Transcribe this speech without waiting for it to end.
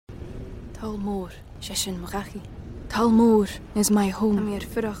Talmor, Shishin Marachi. Talmor is my home.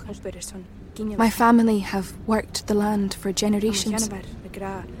 My family have worked the land for generations.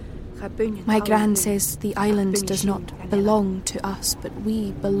 My gran says the island does not belong to us, but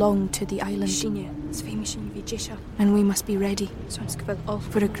we belong to the island. And we must be ready,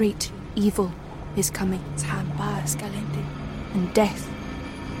 for a great evil is coming. And death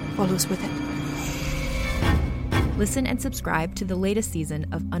follows with it. Listen and subscribe to the latest season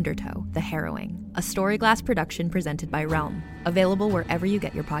of Undertow, The Harrowing, a Storyglass production presented by Realm, available wherever you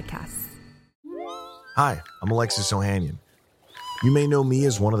get your podcasts. Hi, I'm Alexis Ohanian. You may know me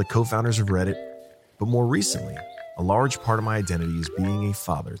as one of the co-founders of Reddit, but more recently, a large part of my identity is being a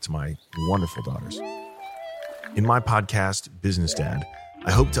father to my wonderful daughters. In my podcast, Business Dad,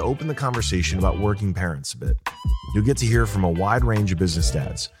 I hope to open the conversation about working parents a bit. You'll get to hear from a wide range of business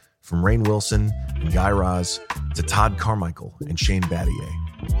dads, from Rainn Wilson and Guy Raz to Todd Carmichael and Shane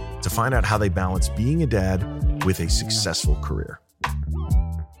Battier, to find out how they balance being a dad with a successful career.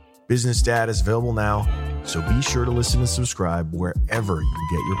 Business Dad is available now, so be sure to listen and subscribe wherever you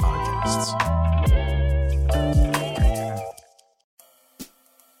get your podcasts.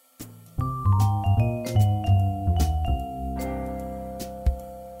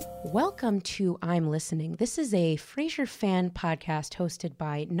 Welcome to I'm Listening. This is a Frasier fan podcast hosted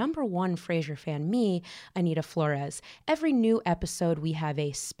by number one Frasier fan, me, Anita Flores. Every new episode, we have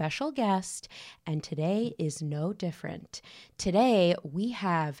a special guest, and today is no different. Today, we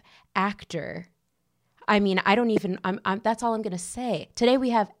have actor. That's all I'm going to say. Today,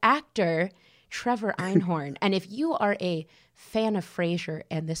 we have actor Trevor Einhorn. And if you are a fan of Frasier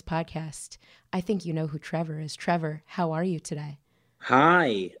and this podcast, I think you know who Trevor is. Trevor, how are you today?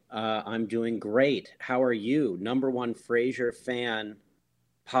 Hi, I'm doing great. How are you? Number one Frasier fan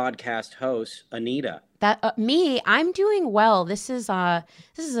podcast host, Anita. I'm doing well. This is a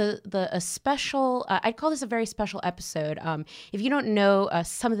special. I'd call this a very special episode. If you don't know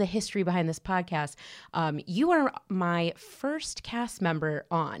some of the history behind this podcast, you are my first cast member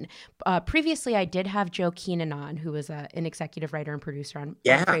on. Previously, I did have Joe Keenan on, who was an executive writer and producer on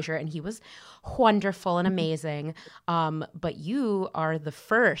Frasier, and he was wonderful and amazing. But you are the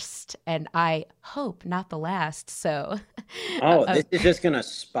first, and I hope not the last. So, this is just gonna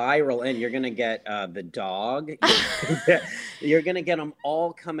spiral in. You're gonna get the dog. You're gonna get them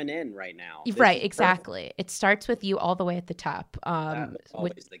all coming in right now. Right, exactly. Perfect. It starts with you all the way at the top. That's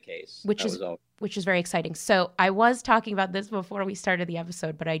always the case. Which is very exciting. So I was talking about this before we started the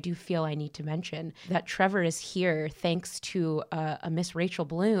episode, but I do feel I need to mention that Trevor is here thanks to a Miss Rachel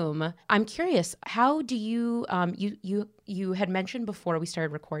Bloom. I'm curious, how do you you had mentioned before we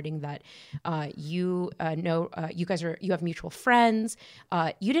started recording that you have mutual friends.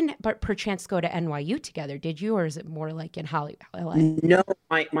 You didn't perchance go to NYU together, did you, or is it more like in Hollywood, LA? No,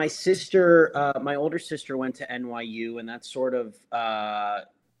 my sister, my older sister went to NYU, and that's sort of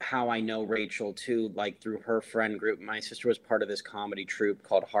how I know Rachel too, like through her friend group. My sister was part of this comedy troupe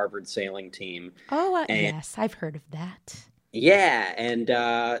called Harvard Sailing Team. Oh, yes, I've heard of that. Yeah,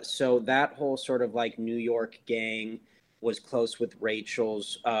 and so that whole sort of like New York gang was close with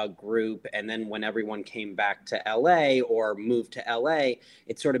Rachel's group, and then when everyone came back to LA or moved to LA,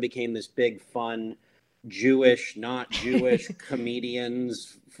 it sort of became this big fun Jewish, not Jewish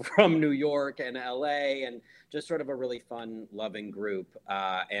comedians from New York and LA, and just sort of a really fun, loving group.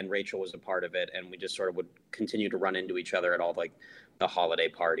 And Rachel was a part of it, and we just sort of would continue to run into each other at all like the holiday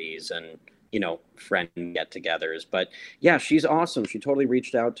parties and, you know, friend get-togethers. But yeah, she's awesome. She totally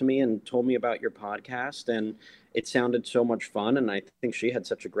reached out to me and told me about your podcast, and it sounded so much fun, and I think she had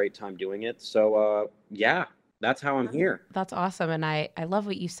such a great time doing it. So yeah, that's how I'm here. That's awesome. And I love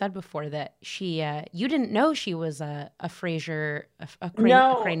what you said before, that she, you didn't know she was a Frasier, a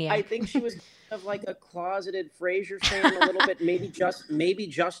Craniac. I think she was kind of like a closeted Frasier fan a little bit, maybe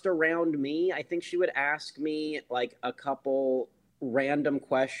just around me. I think she would ask me like a couple random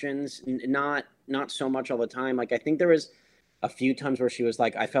questions, not so much all the time. Like, I think there was a few times where she was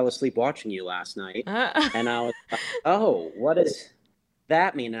like, I fell asleep watching you last night. And I was like, oh, what does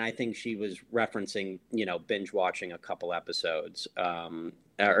that mean? And I think she was referencing, you know, binge watching a couple episodes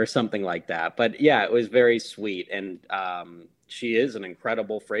or something like that. But yeah, it was very sweet. And she is an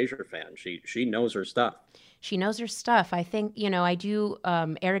incredible Frasier fan. She knows her stuff. She knows her stuff. I think, you know, I do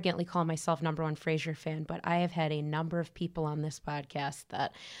arrogantly call myself number one Frasier fan, but I have had a number of people on this podcast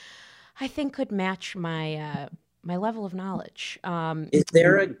that I think could match my my level of knowledge. Is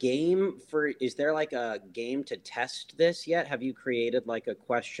there like a game to test this yet? Have you created like a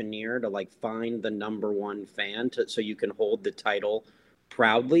questionnaire to like find the number one fan so you can hold the title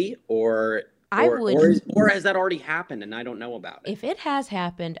proudly? Or I would. Or has that already happened and I don't know about it? If it has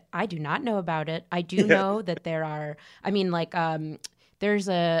happened, I do not know about it. I do know that there are. I mean, like, there's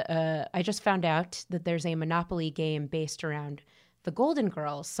I just found out that there's a Monopoly game based around the Golden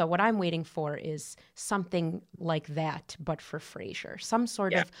Girls. So what I'm waiting for is something like that, but for Frasier. Some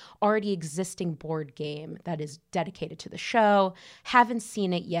sort of already existing board game that is dedicated to the show. Haven't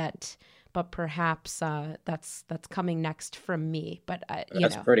seen it yet, but perhaps that's coming next from me. But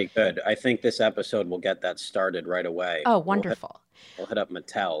that's pretty good. I think this episode will get that started right away. Oh, wonderful. We'll hit up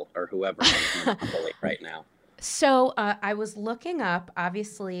Mattel or whoever owns Monopoly right now. So I was looking up,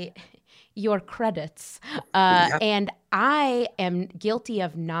 obviously, your credits, and I am guilty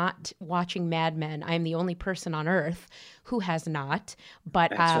of not watching Mad Men. I am the only person on earth who has not,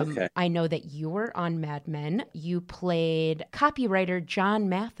 but okay. I know that you were on Mad Men. You played copywriter John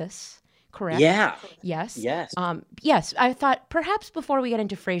Mathis. Correct? Yeah. Yes. Yes. Yes. I thought perhaps before we get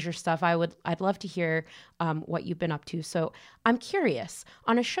into Frasier stuff, I'd love to hear what you've been up to. So I'm curious,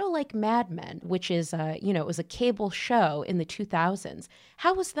 on a show like Mad Men, which is it was a cable show in the 2000s,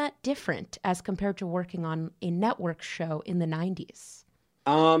 how was that different as compared to working on a network show in the 90s?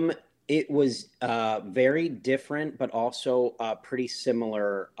 It was very different, but also pretty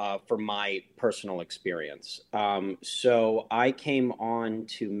similar for my personal experience. So I came on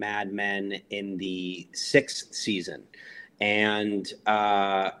to Mad Men in the 6th season. And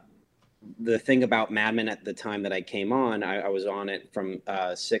the thing about Mad Men at the time that I came on, I was on it from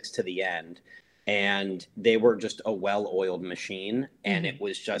 6 to the end. And they were just a well-oiled machine. And it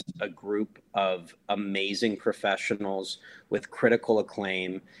was just a group of amazing professionals with critical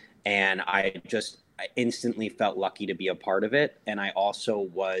acclaim. And I instantly felt lucky to be a part of it. And I also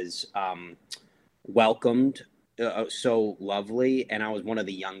was welcomed so lovely. And I was one of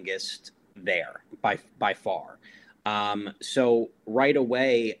the youngest there by far. So right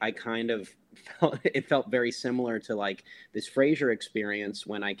away, I kind of felt very similar to like this Frasier experience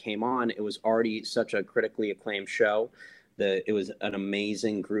when I came on. It was already such a critically acclaimed show. It was an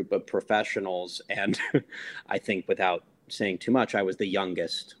amazing group of professionals. And I think without saying too much, I was the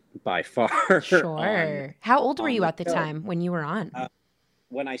youngest by far. Sure. How old were you at the time when you were on?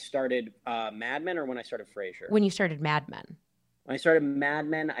 When I started Mad Men or when I started Frasier? When you started Mad Men. When I started Mad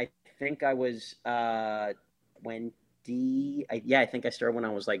Men, I think I was 20. I think I started when I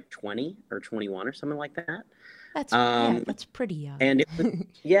was like 20 or 21 or something like that. That's pretty young. And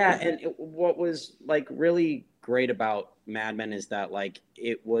what was like really great about Mad Men is that like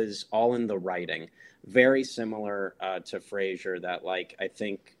it was all in the writing, very similar to Frasier. That like I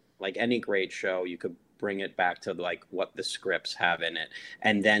think like any great show, you could bring it back to like what the scripts have in it,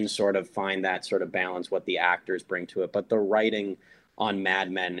 and then sort of find that sort of balance what the actors bring to it. But the writing on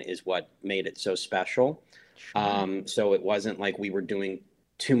Mad Men is what made it so special. Sure. So it wasn't like we were doing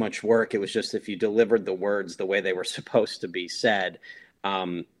too much work. It was just if you delivered the words the way they were supposed to be said,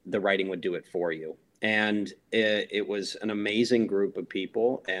 the writing would do it for you. And it was an amazing group of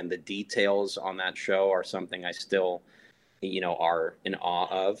people, and the details on that show are something I still, are in awe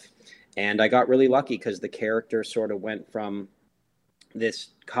of. And I got really lucky because the character sort of went from this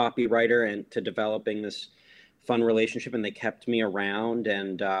copywriter and to developing this fun relationship, and they kept me around,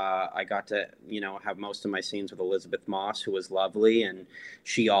 and I got to, have most of my scenes with Elizabeth Moss, who was lovely, and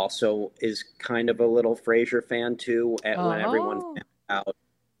she also is kind of a little Frasier fan too. And when everyone found out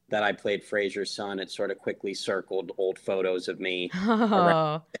that I played Frasier's son, it sort of quickly circled old photos of me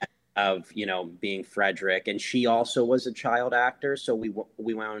of being Frederick, and she also was a child actor, so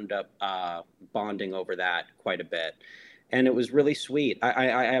we wound up bonding over that quite a bit. And it was really sweet.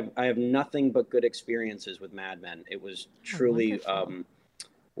 I have nothing but good experiences with Mad Men. It was truly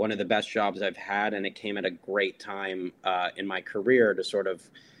one of the best jobs I've had, and it came at a great time in my career to sort of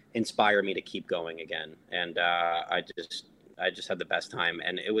inspire me to keep going again. And I just had the best time,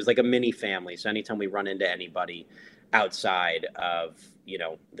 and it was like a mini family. So anytime we run into anybody outside of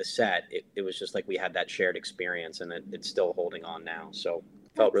the set, it was just like we had that shared experience, and it's still holding on now. So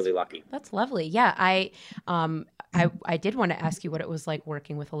felt really lucky. That's lovely. Yeah, I did want to ask you what it was like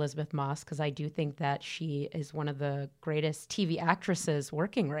working with Elizabeth Moss, because I do think that she is one of the greatest TV actresses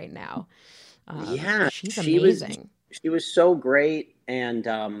working right now. She's amazing. She was so great,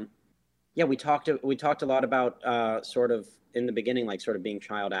 and we talked a lot about sort of in the beginning, like sort of being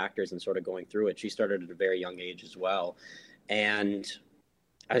child actors and sort of going through it. She started at a very young age as well, and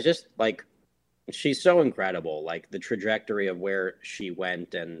I was just like, she's so incredible. Like the trajectory of where she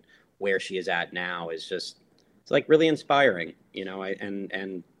went and where she is at now is just. It's like really inspiring,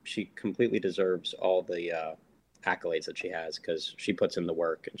 and she completely deserves all the accolades that she has because she puts in the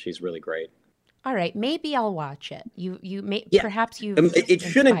work and she's really great. All right, maybe I'll watch it. You may Yeah. perhaps you. It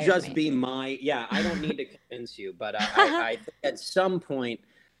shouldn't just me. be my. Yeah, I don't need to convince you, but I think at some point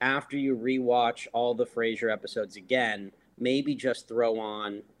after you rewatch all the Frasier episodes again, maybe just throw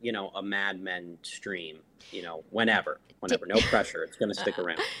on, a Mad Men stream, whenever, no pressure. It's going to stick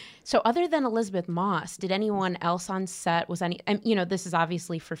around. So other than Elizabeth Moss, did anyone else on set, this is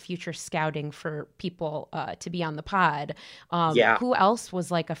obviously for future scouting for people to be on the pod. Who else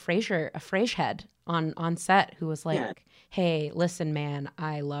was like a Frasier head on set who was like, hey, listen, man,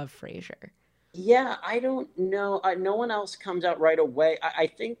 I love Frasier? Yeah, I don't know. No one else comes out right away. I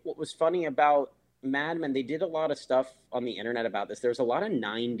think what was funny about Mad Men, they did a lot of stuff on the internet about this. There's a lot of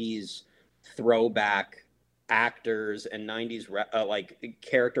 90s throwback actors and 90s like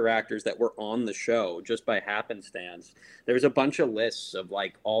character actors that were on the show just by happenstance. There's a bunch of lists of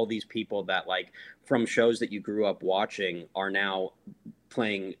like all these people that like from shows that you grew up watching are now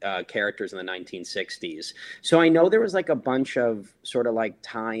playing characters in the 1960s. So I know there was like a bunch of sort of like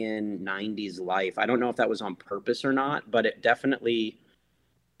tie-in 90s life. I don't know if that was on purpose or not, but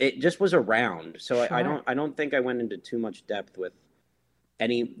it just was around. So sure. I don't think I went into too much depth with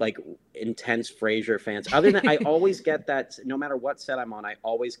any like intense Frasier fans. Other than I always get that no matter what set I'm on, I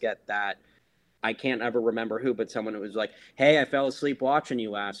always get that I can't ever remember who, but someone who was like, hey, I fell asleep watching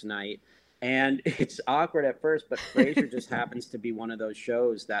you last night. And it's awkward at first, but Frasier just happens to be one of those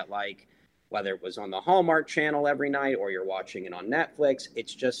shows that like, whether it was on the Hallmark Channel every night or you're watching it on Netflix,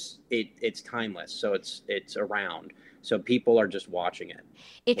 it's just, it's timeless. So it's around. So people are just watching it.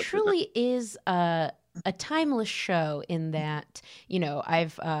 It truly is a timeless show in that,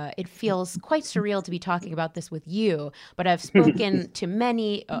 it feels quite surreal to be talking about this with you, but I've spoken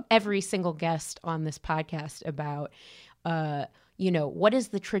to every single guest on this podcast about, what is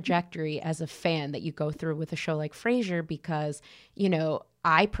the trajectory as a fan that you go through with a show like Frasier? Because,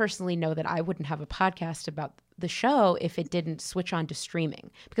 I personally know that I wouldn't have a podcast about the show if it didn't switch on to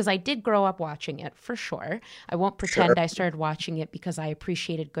streaming, because I did grow up watching it for sure. I won't pretend I started watching it because I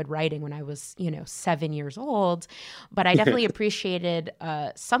appreciated good writing when I was, 7 years old, but I definitely appreciated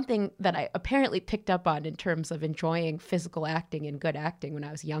something that I apparently picked up on in terms of enjoying physical acting and good acting when I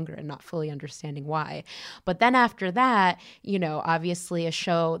was younger and not fully understanding why. But then after that, obviously a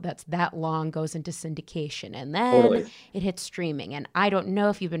show that's that long goes into syndication and then it hits streaming. And I don't know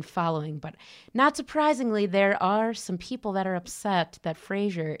if you've been following, but not surprisingly, there are some people that are upset that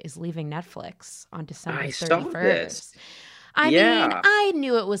Frasier is leaving Netflix on December 31st. I mean, I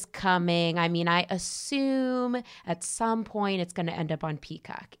knew it was coming. I mean, I assume at some point it's going to end up on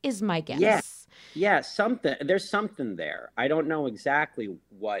Peacock, is my guess. Yeah, there's something there. I don't know exactly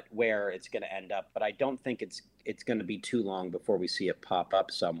where it's going to end up, but I don't think it's going to be too long before we see it pop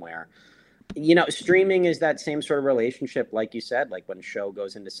up somewhere. Streaming is that same sort of relationship, like you said, like when a show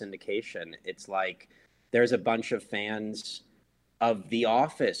goes into syndication, it's like there's a bunch of fans of The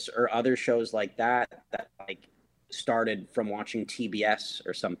Office or other shows like that like started from watching TBS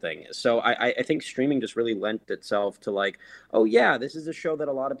or something. So I think streaming just really lent itself to like, oh yeah, this is a show that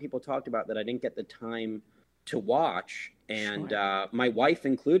a lot of people talked about that I didn't get the time to watch. And my wife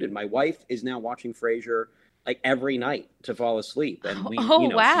included. My wife is now watching Frasier like every night to fall asleep. And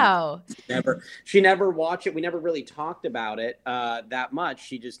wow. She never watched it. We never really talked about it that much.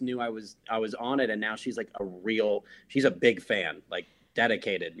 She just knew I was on it. And now she's like she's a big fan, like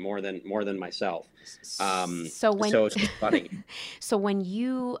dedicated more than myself. So it's funny. So when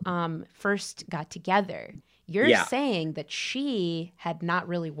you first got together, you're saying that she had not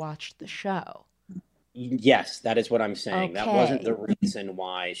really watched the show. Yes, that is what I'm saying. Okay. That wasn't the reason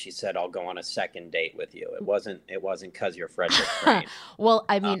why she said, I'll go on a second date with you. It wasn't because you're Frederick Crane. Well,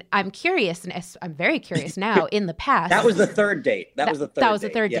 I mean, I'm curious, and I'm very curious now. In the past, that was the third date. That was the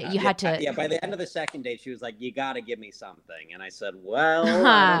third date. You had to. Yeah, by the end of the second date, she was like, you got to give me something. And I said, well,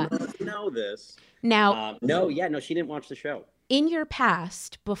 I don't know if you know this. Now, no, she didn't watch the show. In your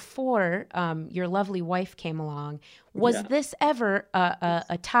past, before your lovely wife came along, was this ever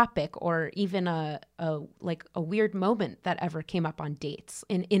a topic or even a weird moment that ever came up on dates?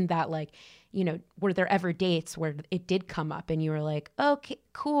 In that, like, were there ever dates where it did come up and you were like, okay,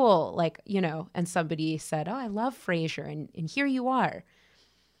 cool, like, and somebody said, oh, I love Frasier, and here you are.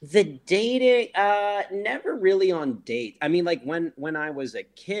 The dating, never really on dates. I mean, like when I was a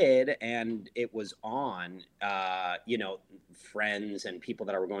kid and it was on, friends and people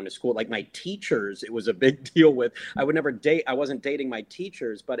that I were going to school, like my teachers, it was a big deal with. I would never date. I wasn't dating my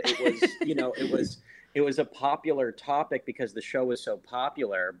teachers, but it was, it was a popular topic because the show was so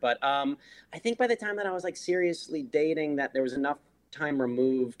popular. But I think by the time that I was like seriously dating, that there was enough time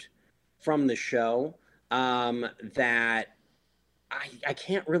removed from the show that I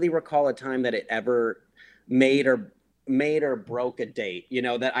can't really recall a time that it ever made or broke a date. You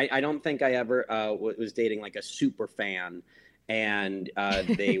know, that I don't think I ever was dating like a super fan, and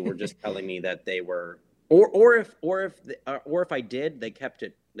they were just telling me that they were, or if I did, they kept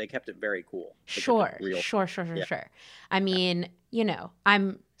it very cool. Sure, Real. sure. Yeah. I mean, you know,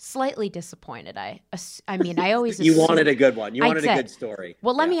 I'm slightly disappointed. I mean, I always You assume, wanted a good one. You I'd wanted say. a good story.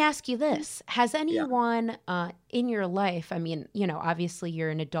 Well, let Yeah. me ask you this. Has anyone in your life, I mean, you know, obviously you're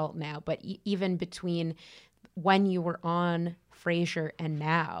an adult now, but even between when you were on Frasier and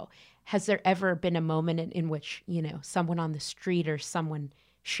now, has there ever been a moment in which, you know, someone on the street or someone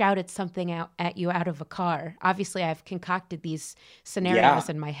shouted something out at you out of a car? Obviously, I've concocted these scenarios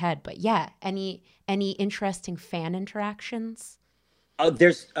Yeah. in my head, but yeah, any interesting fan interactions?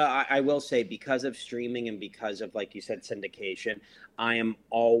 There's, I will say, because of streaming and because of, like you said, syndication, I am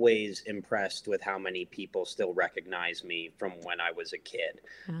always impressed with how many people still recognize me from when I was a kid.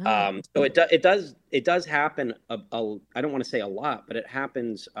 Ah, So it does happen. I don't want to say a lot, but it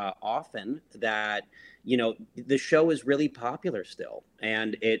happens often that, you know, the show is really popular still,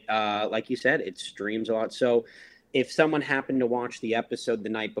 and it, like you said, it streams a lot. So if someone happened to watch the episode the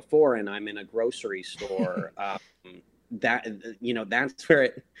night before, and I'm in a grocery store, that, you know, that's where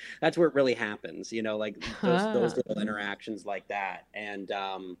it really happens, you know, like those ah. little interactions like that. And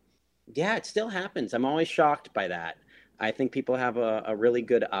yeah, it still happens. I'm always shocked by that. I think people have a really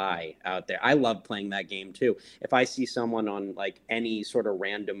good eye out there. I love playing that game too. If I see someone on like any sort of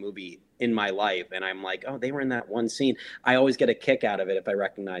random movie in my life and I'm like, oh, they were in that one scene, I always get a kick out of it if I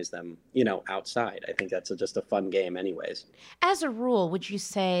recognize them, you know, outside. I think that's just a fun game anyways. As a rule, would you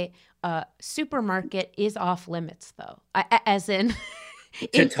say supermarket is off limits, though? As in,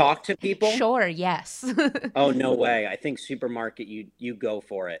 To in talk to people? sure, yes. Oh, no way. I think supermarket, you go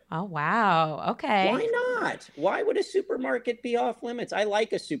for it. Oh, wow. Why Okay. not? Why would a supermarket be off limits? I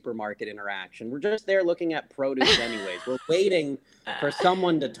like a supermarket interaction. We're just there looking at produce anyways. We're waiting for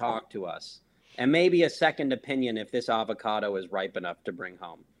someone to talk to us. And maybe a second opinion if this avocado is ripe enough to bring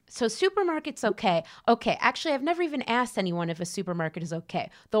home. So supermarket's okay. Okay, actually, I've never even asked anyone if a supermarket is okay.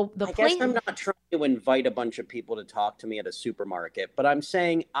 The I guess place. I'm not trying to invite a bunch of people to talk to me at a supermarket, but I'm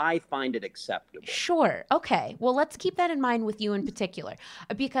saying I find it acceptable. Sure. Okay. Well, let's keep that in mind with you in particular,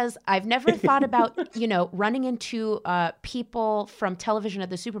 because I've never thought about, you know, running into people from television at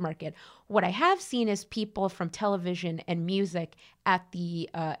the supermarket. What I have seen is people from television and music at the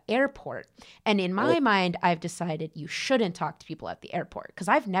airport. And in my mind, I've decided you shouldn't talk to people at the airport because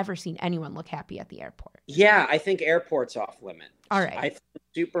I've never seen anyone look happy at the airport. Yeah, I think airport's off limits. All right. I think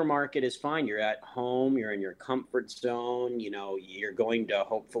supermarket is fine. You're at home, you're in your comfort zone, you know, you're going to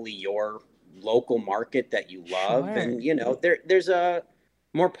hopefully your local market that you love. Sure. And, you know, there's a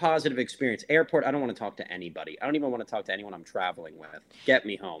more positive experience. Airport, I don't want to talk to anybody. I don't even want to talk to anyone I'm traveling with. Get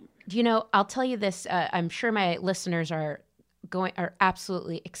me home. You know, I'll tell you this. I'm sure my listeners are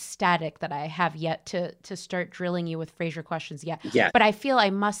absolutely ecstatic that I have yet to start drilling you with Frasier questions yet. Yeah. But I feel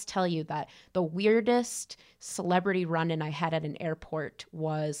I must tell you that the weirdest celebrity run-in I had at an airport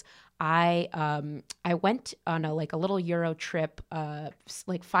was I went on a little Euro trip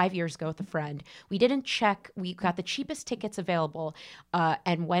like 5 years ago with a friend. We didn't check. We got the cheapest tickets available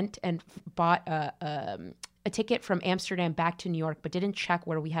and went and bought a ticket from Amsterdam back to New York, but didn't check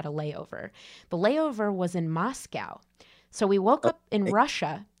where we had a layover. The layover was in Moscow. So we woke up in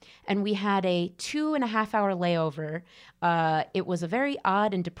Russia and we had a 2.5 hour layover. It was a very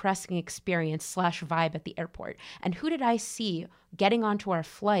odd and depressing experience / vibe at the airport. And who did I see getting onto our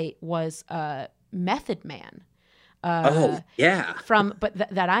flight was Method Man. Oh, yeah.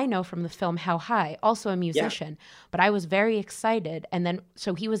 That I know from the film How High, also a musician. But I was very excited. And then,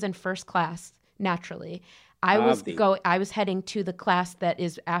 so he was in first class, naturally. I was heading to the class that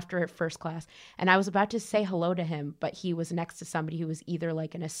is after first class, and I was about to say hello to him, but he was next to somebody who was either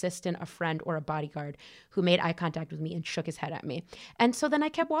like an assistant, a friend, or a bodyguard who made eye contact with me and shook his head at me. And so then I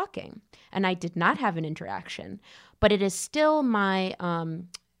kept walking, and I did not have an interaction, but it is still my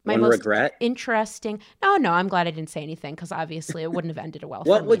my One most regret? interesting. No, I'm glad I didn't say anything because obviously it wouldn't have ended well.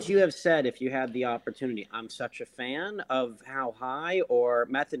 What for would me. you have said if you had the opportunity? I'm such a fan of How High, or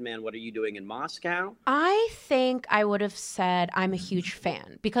Method Man, what are you doing in Moscow? I think I would have said I'm a huge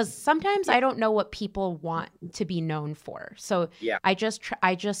fan because sometimes I don't know what people want to be known for. So Yeah. I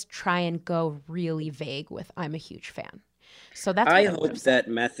just try and go really vague with I'm a huge fan. So that's what I I would hope have said.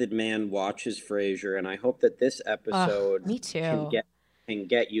 that Method Man watches Frasier, and I hope that this episode Me can too.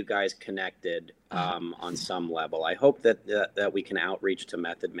 get you guys connected on some level. I hope that we can outreach to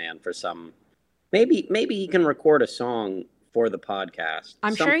Method Man for some. Maybe he can record a song for the podcast.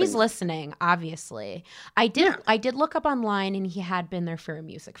 I'm sure he's Something. listening, obviously. I did look up online, and he had been there for a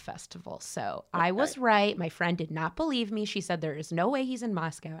music festival. So I was right. My friend did not believe me. She said there is no way he's in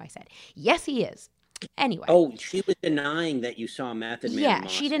Moscow. I said, yes, he is. Anyway. Oh, she was denying that you saw Method Man in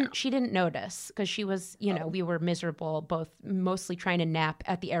Moscow. She didn't notice because she was, we were miserable, both mostly trying to nap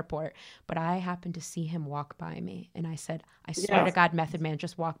at the airport. But I happened to see him walk by me, and I said, I swear to God, Method Man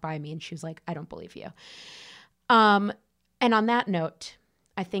just walked by me. And she was like, I don't believe you. And on that note,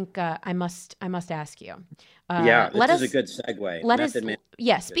 I think I must ask you. This is a good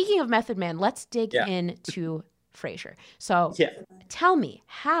segue. Speaking of Method Man, let's dig into Frasier. So tell me,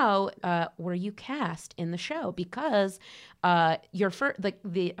 how were you cast in the show? Because your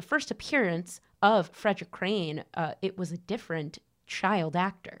the first appearance of Frederick Crane, it was a different child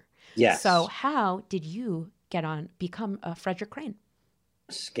actor. Yes. So how did you become Frederick Crane?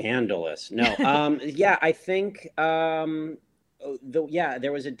 Scandalous. No. I think there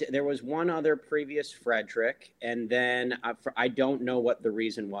was one other previous Frederick, and then I don't know what the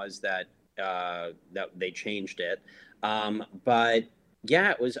reason was that they changed it. But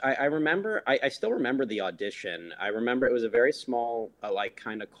yeah, it was, I remember, I still remember the audition. I remember it was a very small,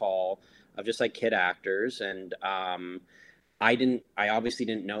 kind of call of just like kid actors. And, I obviously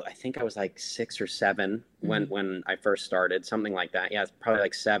didn't know. I think I was like 6 or 7 when I first started, something like that. Yeah, it's probably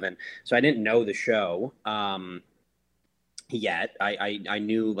like 7. So I didn't know the show, yet. I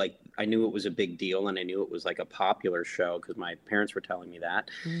knew it was a big deal, and I knew it was like a popular show because my parents were telling me that.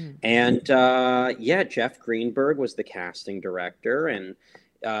 And Jeff Greenberg was the casting director, and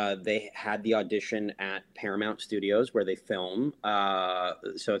they had the audition at Paramount Studios where they film.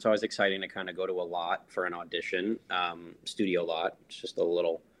 So it's always exciting to kind of go to a lot for an audition, studio lot. It's just a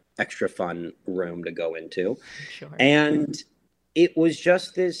little extra fun room to go into. Sure. And it was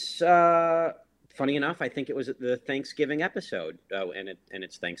just this. Funny enough, I think it was the Thanksgiving episode, and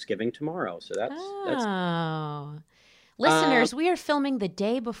it's Thanksgiving tomorrow. So that's listeners, we are filming the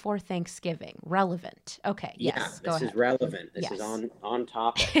day before Thanksgiving. Relevant. Okay. Yes. Go ahead. This is relevant. This is on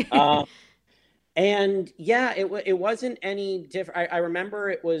topic. And it wasn't any different. I remember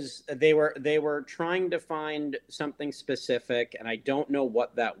it was they were trying to find something specific, and I don't know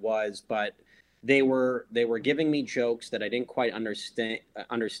what that was, but they were giving me jokes that I didn't quite understand,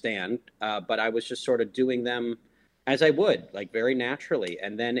 but I was just sort of doing them as I would, like very naturally.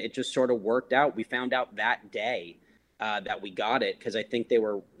 And then it just sort of worked out. We found out that day that we got it because I think they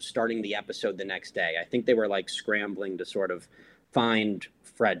were starting the episode the next day. I think they were like scrambling to sort of find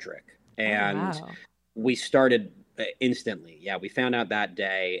Frederick. And we started instantly. Yeah, we found out that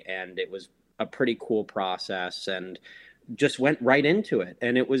day, and it was a pretty cool process and just went right into it.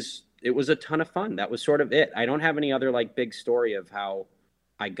 And it was a ton of fun. That was sort of it. I don't have any other like big story of how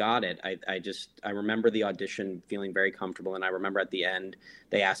I got it. I remember the audition feeling very comfortable, and I remember at the end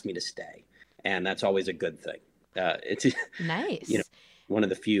they asked me to stay, and that's always a good thing. It's nice. One of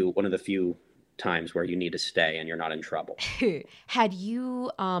the few times where you need to stay and you're not in trouble. Had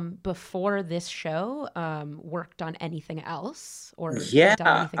you before this show worked on anything else or done anything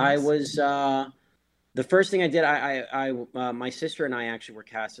else? I was the first thing I did, my sister and I actually were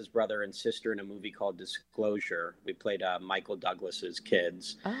cast as brother and sister in a movie called Disclosure. We played Michael Douglas's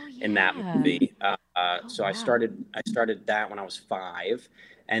kids in that movie. So I started that when I was 5.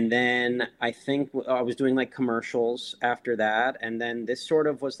 And then I think I was doing like commercials after that. And then this sort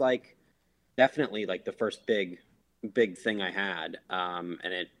of was like definitely like the first big thing I had. And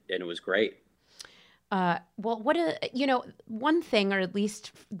it was great. Well, one thing, or at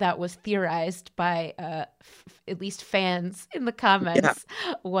least that was theorized by at least fans in the comments,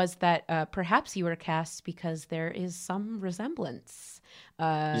 was that perhaps you were cast because there is some resemblance.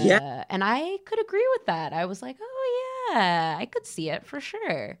 And I could agree with that. I was like, oh, yeah, I could see it for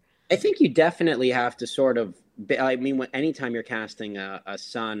sure. I think you definitely have to sort of, anytime you're casting a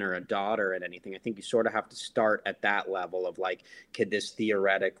son or a daughter at anything, I think you sort of have to start at that level of like, could this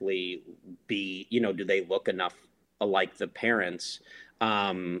theoretically be, do they look enough alike the parents?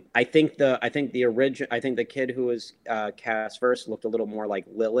 I think the kid who was cast first looked a little more like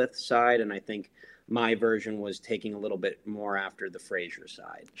Lilith's side, and I think my version was taking a little bit more after the Frasier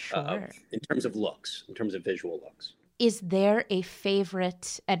side, in terms of looks, in terms of visual looks. Is there a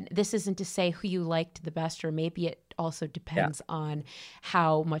favorite, and this isn't to say who you liked the best, or maybe it also depends on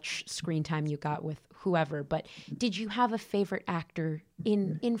how much screen time you got with whoever, but did you have a favorite actor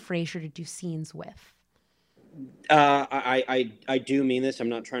in Frasier to do scenes with? I do mean this. I'm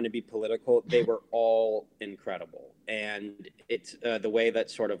not trying to be political. They were all incredible, and it's the way that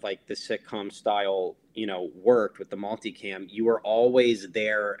sort of like the sitcom style, worked with the multicam. You were always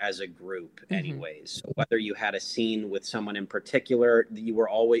there as a group, anyways. So whether you had a scene with someone in particular, you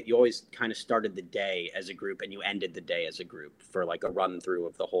always kind of started the day as a group, and you ended the day as a group for like a run through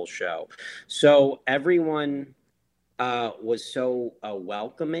of the whole show. So everyone was so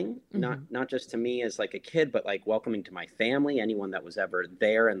welcoming, not just to me as like a kid, but like welcoming to my family, anyone that was ever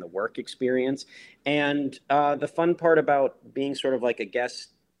there in the work experience. And the fun part about being sort of like a guest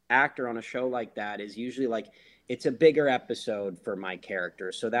actor on a show like that is usually like it's a bigger episode for my character,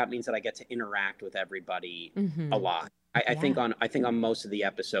 so that means that I get to interact with everybody a lot. I think on most of the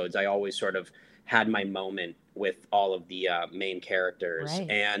episodes, I always sort of had my moment with all of the main characters, Right.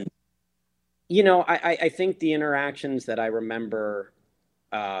 and I think the interactions that I remember,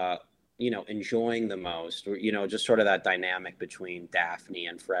 enjoying the most, were, just sort of that dynamic between Daphne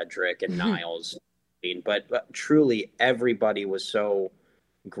and Frederick and Niles. But truly, everybody was so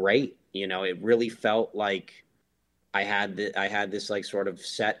great. It really felt like I had this like sort of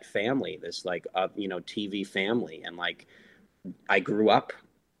set family, this like TV family, and like I grew up,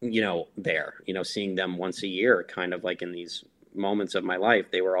 there, seeing them once a year, kind of like in these moments of my life.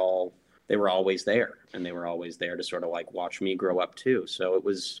 They were always there, and they were always there to sort of like watch me grow up too. So it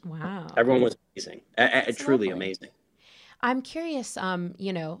was, Wow. everyone was amazing, truly lovely. amazing. I'm curious,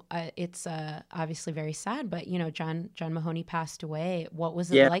 it's obviously very sad, but, John Mahoney passed away. What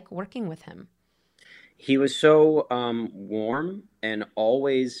was it Yeah. like working with him? He was so warm and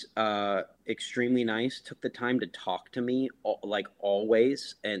always extremely nice. Took the time to talk to me, like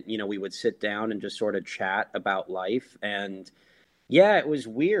always. And, we would sit down and just sort of chat about life. And yeah, it was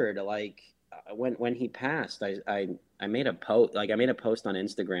weird. Like when he passed, I made a post. Like I made a post on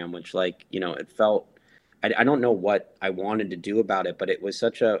Instagram, which like it felt. I don't know what I wanted to do about it, but it was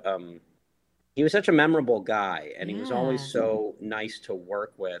such a he was such a memorable guy, and he was always Yeah. so nice to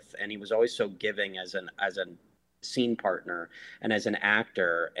work with, and he was always so giving as a scene partner and as an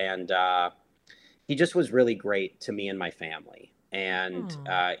actor, and he just was really great to me and my family, and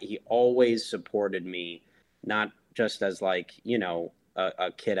he always supported me, not just as like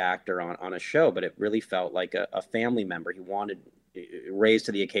a kid actor on a show, but it really felt like a family member. He wanted raised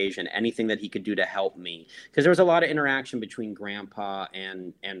to the occasion, anything that he could do to help me, because there was a lot of interaction between Grandpa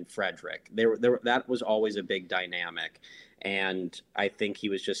and Frederick. There that was always a big dynamic, and I think he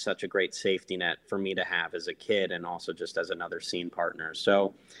was just such a great safety net for me to have as a kid, and also just as another scene partner.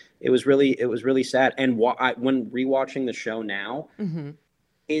 So it was really sad. And when rewatching the show now,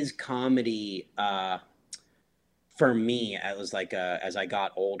 his comedy, for me, it was like as I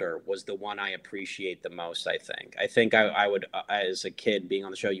got older, was the one I appreciate the most. I think I would, as a kid being on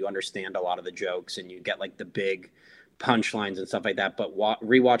the show, you understand a lot of the jokes and you get like the big punchlines and stuff like that. But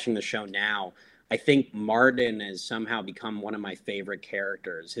rewatching the show now, I think Martin has somehow become one of my favorite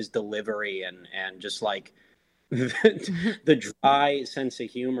characters. His delivery and just like the dry sense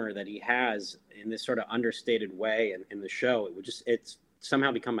of humor that he has in this sort of understated way in the show, it's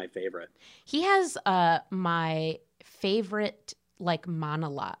somehow become my favorite. He has my favorite like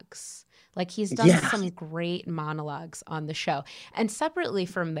monologues. Like he's done some great monologues on the show. And separately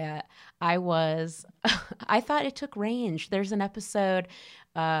from that, I thought it took range. There's an episode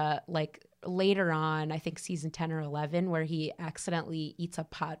like later on, I think season 10 or 11, where he accidentally eats a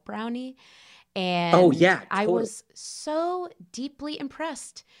pot brownie. And I was so deeply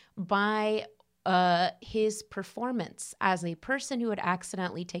impressed by his performance as a person who had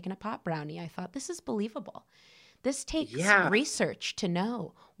accidentally taken a pot brownie. I thought, this is believable. This takes research to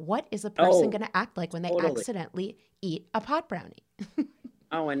know what is a person going to act like when they accidentally eat a pot brownie.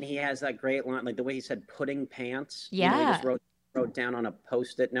 And he has that great line, like the way he said pudding pants. Yeah. He just wrote down on a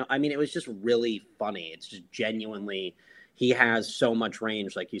Post-it. No, I mean, it was just really funny. It's just genuinely, he has so much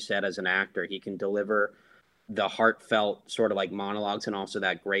range, like you said, as an actor. He can deliver the heartfelt sort of like monologues and also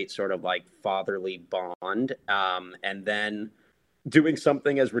that great sort of like fatherly bond. And then doing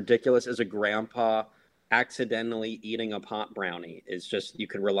something as ridiculous as a grandpa accidentally eating a pot brownie is just, you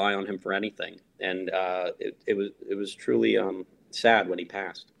can rely on him for anything. And it was truly sad when he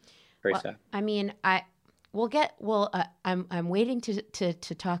passed. Very sad. I mean, I'm waiting to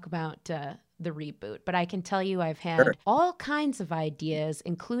talk about the reboot, but I can tell you I've had all kinds of ideas,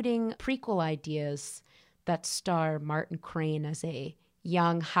 including prequel ideas that star Martin Crane as a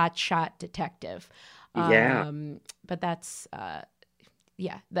young hotshot detective. But that's I've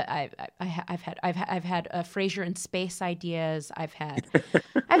had Frasier in space ideas. I've had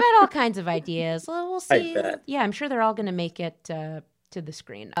all kinds of ideas. Well, we'll see. Yeah, I'm sure they're all going to make it to the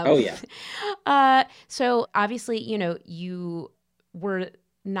screen. Oh, yeah. So obviously, you were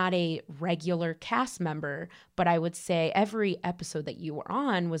not a regular cast member, but I would say every episode that you were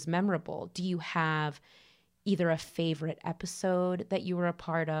on was memorable. Do you have either a favorite episode that you were a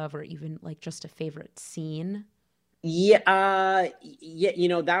part of, or even like just a favorite scene? Yeah, that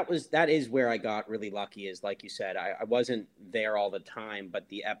is where I got really lucky. Is like you said, I wasn't there all the time, but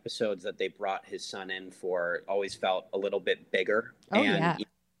the episodes that they brought his son in for always felt a little bit bigger, and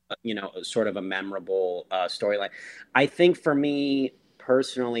sort of a memorable storyline. I think for me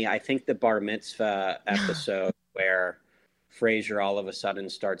personally, I think the bar mitzvah episode where Frasier all of a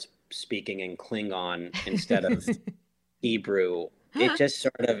sudden starts speaking in Klingon instead of Hebrew. It just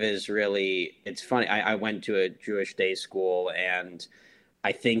sort of is really, it's funny. I went to a Jewish day school, and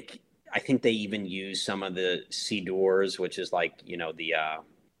I think they even use some of the Sidurs, which is like,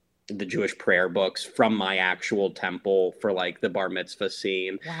 the Jewish prayer books from my actual temple for like the bar mitzvah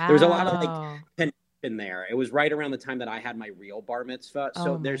scene. Wow. There was a lot of like connection there. It was right around the time that I had my real bar mitzvah.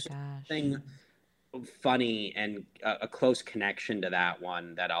 So there's something funny and a close connection to that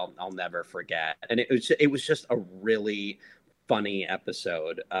one that I'll never forget. And it was just a really funny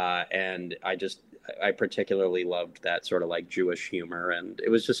episode, and I particularly loved that sort of like Jewish humor, and it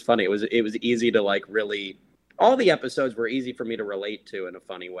was just funny. It was easy to like really, all the episodes were easy for me to relate to in a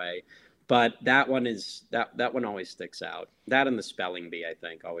funny way, but that one always sticks out. That and the spelling bee, I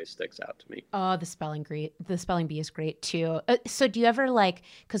think, always sticks out to me. Oh, the spelling bee is great too. So do you ever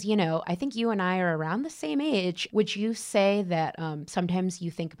because I think you and I are around the same age. Would you say that sometimes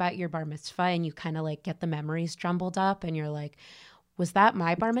you think about your bar mitzvah and you kind of like get the memories jumbled up and you're like, was that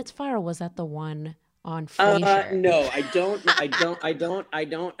my bar mitzvah or was that the one on Frasier? No, I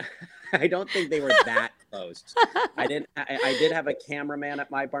don't think they were that close. I did have a cameraman at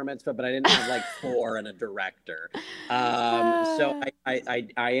my bar mitzvah, but I didn't have like 4 and a director. So I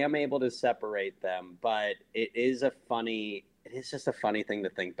am able to separate them, but it is just a funny thing to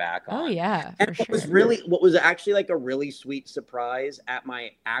think back on. Oh yeah, and for sure. What was actually like a really sweet surprise at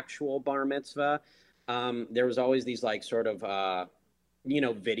my actual bar mitzvah, there was always these like sort of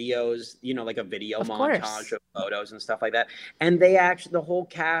videos, like a video montage of photos and stuff like that. And the whole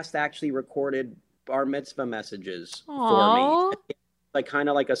cast actually recorded bar mitzvah messages for me. Like kind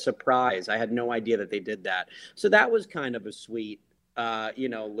of like a surprise. I had no idea that they did that. So that was kind of a sweet,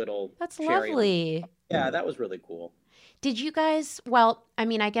 little. That's lovely. Yeah, that was really cool. Did you guys, well, I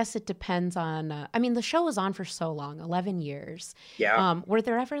mean, I guess it depends on, the show was on for so long, 11 years. Yeah. Were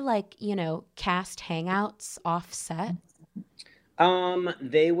there ever cast hangouts off set?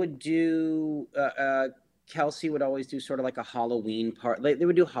 They would do, Kelsey would always do sort of like a Halloween party. They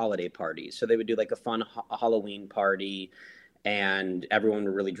would do holiday parties. So they would do like a fun Halloween party, and everyone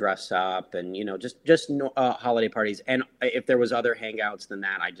would really dress up and, just holiday parties. And if there was other hangouts than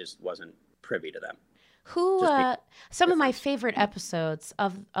that, I just wasn't privy to them. Some of my favorite episodes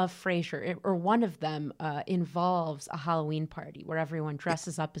of Frasier, or one of them, involves a Halloween party where everyone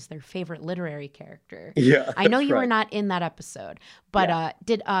dresses up as their favorite literary character. Yeah, I know you were not in that episode, but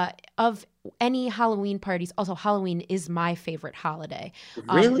did of any Halloween parties? Also, Halloween is my favorite holiday,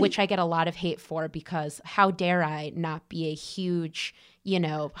 really? Which I get a lot of hate for because how dare I not be a huge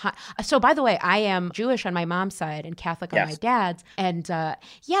so by the way, I am Jewish on my mom's side and Catholic on my dad's. And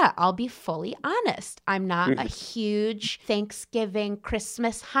I'll be fully honest. I'm not a huge Thanksgiving,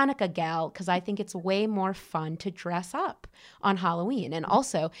 Christmas, Hanukkah gal because I think it's way more fun to dress up on Halloween. And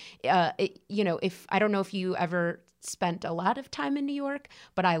also, if I don't know if you ever spent a lot of time in New York,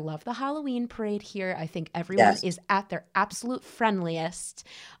 but I love the Halloween parade here. I think everyone is at their absolute friendliest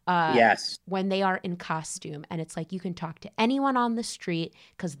when they are in costume. And it's like you can talk to anyone on the street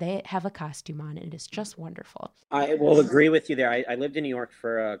because they have a costume on, and it is just wonderful. I will agree with you there. I lived in New York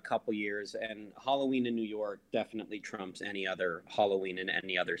for a couple years, and Halloween in New York definitely trumps any other Halloween in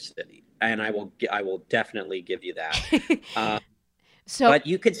any other city. And I will definitely give you that. But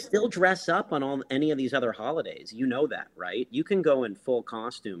you could still dress up on any of these other holidays. You know that, right? You can go in full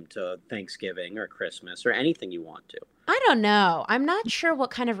costume to Thanksgiving or Christmas or anything you want to. I don't know. I'm not sure what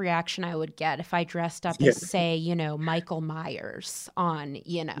kind of reaction I would get if I dressed up as, say, Michael Myers on,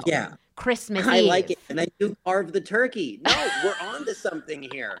 Christmas Eve. I like it. And then you carve the turkey. No, we're on to something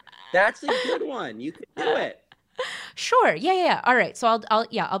here. That's a good one. You could do it. Sure. Yeah. All right. So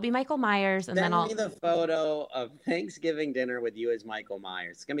I'll be Michael Myers, and then I'll send me the photo of Thanksgiving dinner with you as Michael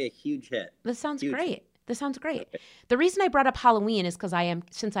Myers. It's gonna be a huge hit. This sounds great. Okay. The reason I brought up Halloween is because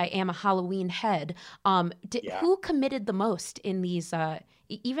since I am a Halloween head. Who committed the most in these?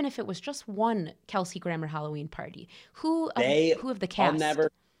 Even if it was just one Kelsey Grammer Halloween party, who of the cast?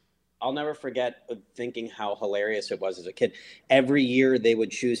 I'll never forget thinking how hilarious it was as a kid. Every year they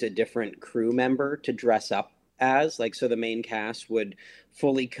would choose a different crew member to dress up as, like, so the main cast would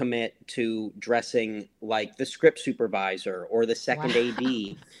fully commit to dressing like the script supervisor or the second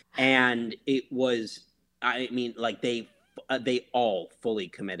AD. And it was, I mean, like they all fully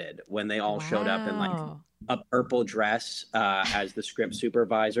committed when they all showed up in like a purple dress as the script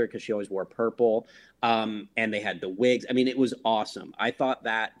supervisor, because she always wore purple. And they had the wigs. I mean, it was awesome. I thought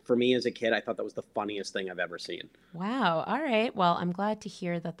that, for me as a kid, I thought that was the funniest thing I've ever seen. Wow. All right. Well, I'm glad to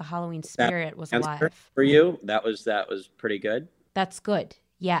hear that the Halloween spirit was alive. For you, that was pretty good. That's good.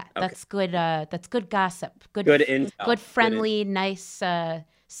 Yeah, Okay. that's good. That's good gossip. Good intel. Good, friendly, nice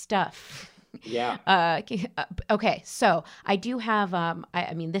stuff. Yeah. Okay, so I do have.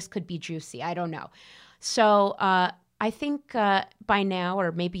 I mean, this could be juicy. I don't know. So I think by now,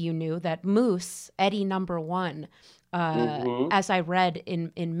 or maybe you knew, that Moose, Eddie number one, as I read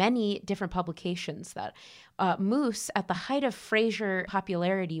in many different publications, that Moose, at the height of Frasier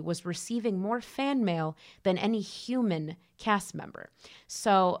popularity, was receiving more fan mail than any human cast member.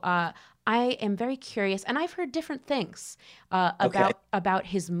 So I am very curious, and I've heard different things about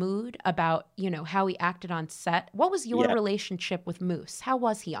his mood, about how he acted on set. What was your relationship with Moose? How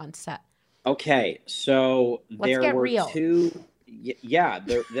was he on set? Okay, so Let's get real.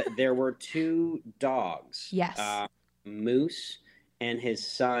 There were two dogs. Yes. Moose and his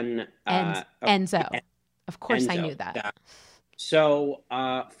son Enzo. Of course, Enzo. I knew that. So,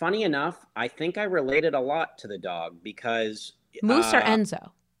 funny enough, I think I related a lot to the dog because Moose or Enzo,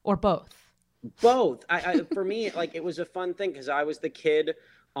 or both. Both. For me, like, it was a fun thing because I was the kid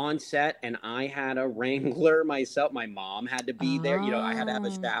on set and I had a wrangler myself. My mom had to be there. I had to have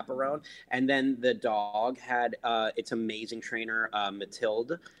a chaperone. And then the dog had its amazing trainer,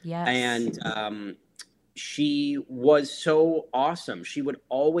 Matilda. Yes. And she was so awesome. She would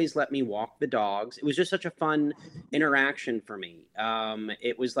always let me walk the dogs. It was just such a fun interaction for me.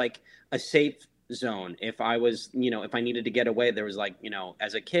 It was like a safe zone. If I was, if I needed to get away, there was like,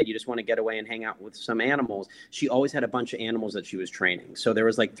 as a kid, you just want to get away and hang out with some animals. She always had a bunch of animals that she was training. So there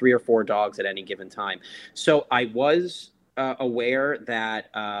was like 3 or 4 dogs at any given time. So I was aware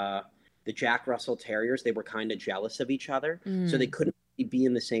that the Jack Russell Terriers, they were kind of jealous of each other. So they couldn't be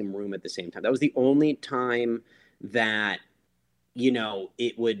in the same room at the same time. That was the only time that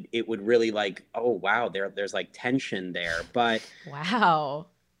it would really like, oh wow, there's like tension there. But wow.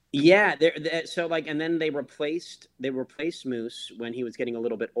 Yeah, so like, and then they replaced Moose when he was getting a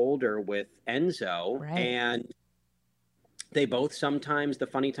little bit older with Enzo, right. And they both sometimes, the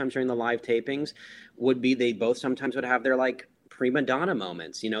funny times during the live tapings would be, they both sometimes would have their like prima donna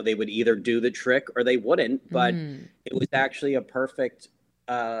moments. They would either do the trick or they wouldn't, but it was actually a perfect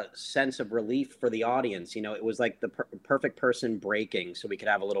sense of relief for the audience. It was like the perfect person breaking, so we could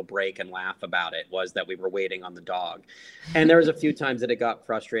have a little break and laugh about it, was that we were waiting on the dog. And there was a few times that it got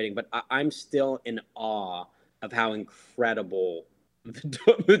frustrating, but I'm still in awe of how incredible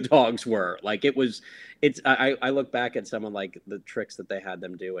the dogs were. Like I look back at some of like the tricks that they had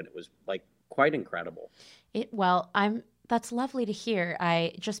them do, and it was like quite incredible. That's lovely to hear.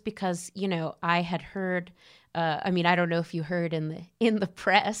 Just because, I had heard, I don't know if you heard in the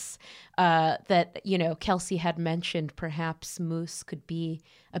press that, Kelsey had mentioned perhaps Moose could be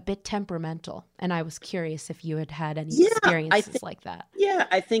a bit temperamental. And I was curious if you had any experiences like that. Yeah,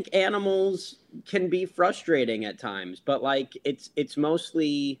 I think animals can be frustrating at times, but like it's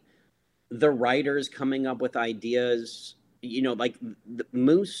mostly the writers coming up with ideas, like the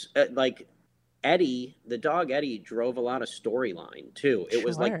Moose, like Eddie, the dog Eddie, drove a lot of storyline too. It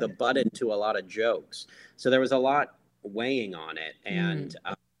was like the button to a lot of jokes. So there was a lot weighing on it. And,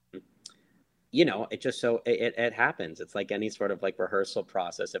 it just it happens. It's like any sort of like rehearsal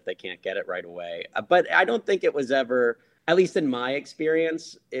process if they can't get it right away. But I don't think it was ever, at least in my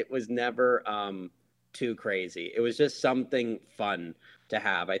experience, it was never too crazy. It was just something fun to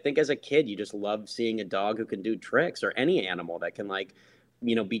have. I think as a kid, you just love seeing a dog who can do tricks, or any animal that can like,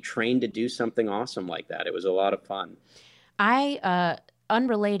 be trained to do something awesome like that. It was a lot of fun.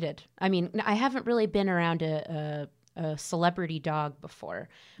 Unrelated. I haven't really been around a celebrity dog before.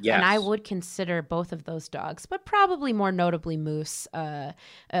 Yes. And I would consider both of those dogs, but probably more notably Moose,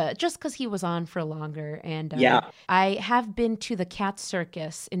 just because he was on for longer. And I have been to the cat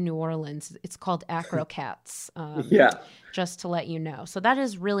circus in New Orleans. It's called Acro Cats. Just to let you know. So that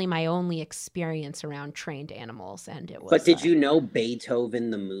is really my only experience around trained animals. And it was. But did you know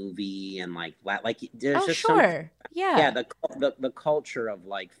Beethoven the movie and like there's just sure. The culture of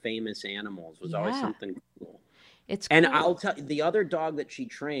like famous animals was always something cool. It's cool. And I'll tell you, the other dog that she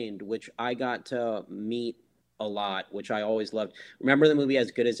trained, which I got to meet a lot, which I always loved. Remember the movie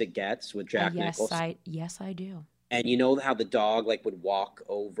As Good as It Gets with Jack Nicholson? Yes, I do. And you know how the dog like would walk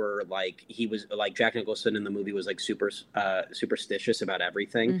over, like he was like Jack Nicholson in the movie was like superstitious about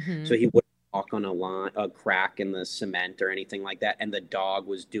everything. Mm-hmm. So he wouldn't walk on a crack in the cement or anything like that. And the dog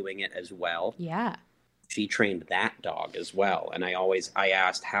was doing it as well. Yeah. She trained that dog as well. And I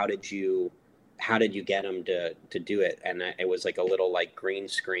asked, how did you get him to do it? And it was like a little like green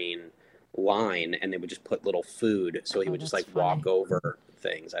screen line, and they would just put little food. So he would just like walk over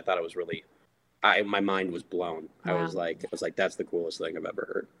things. I thought it was really, my mind was blown. Wow. I was like, that's the coolest thing I've ever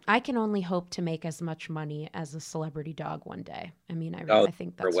heard. I can only hope to make as much money as a celebrity dog one day. I mean, I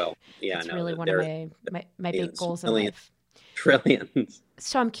think that's really one of my big goals in life. Trillions.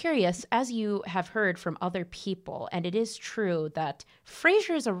 So I'm curious, as you have heard from other people, and it is true that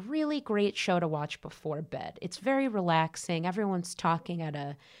Frasier is a really great show to watch before bed. It's very relaxing. Everyone's talking at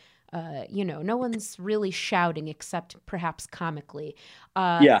a no one's really shouting except perhaps comically.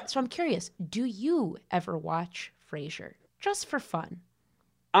 So I'm curious, do you ever watch Frasier just for fun?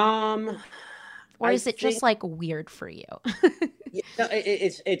 Or is it just like weird for you? No,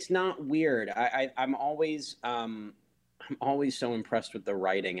 it's not weird. I'm always so impressed with the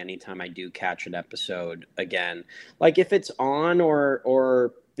writing anytime I do catch an episode again. Like if it's on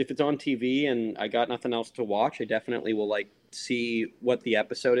or if it's on TV and I got nothing else to watch, I definitely will like see what the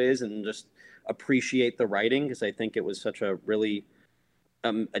episode is and just appreciate the writing, because I think it was such a really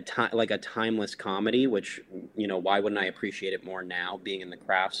a timeless comedy, which, you know, why wouldn't I appreciate it more now being in the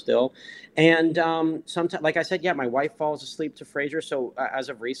craft still? And sometimes, like I said, my wife falls asleep to Frasier, so as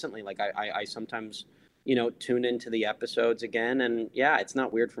of recently, like I sometimes, you know, tune into the episodes again, and it's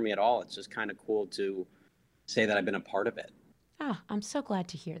not weird for me at all. It's just kind of cool to say that I've been a part of it. Oh, I'm so glad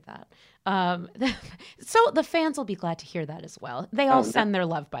to hear that. So the fans will be glad to hear that as well. They all send their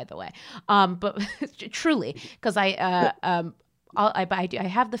love, by the way. But truly, because I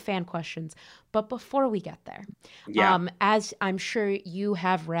have the fan questions. But before we get there, as I'm sure you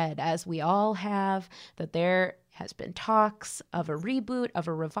have read, as we all have, that there has been talks of a reboot, of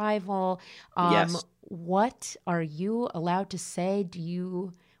a revival. Yes. What are you allowed to say?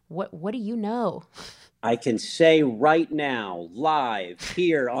 What do you know? I can say right now, live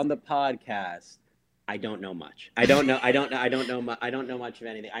here on the podcast, I don't know much. I don't know much of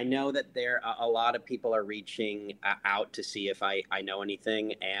anything. I know that a lot of people are reaching out to see if I know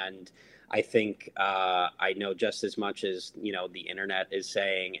anything, and I think I know just as much as, you know, the internet is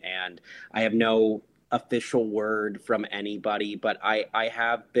saying, and I have no official word from anybody, but I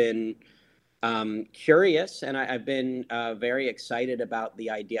have been curious, and I've been very excited about the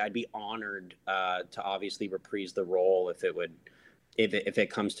idea. I'd be honored to obviously reprise the role if it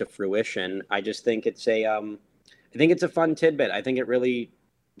comes to fruition. I just think it's a fun tidbit. I think it really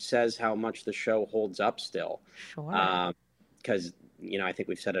says how much the show holds up still. Sure. Because you know, I think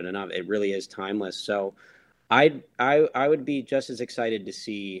we've said it enough. It really is timeless. So I would be just as excited to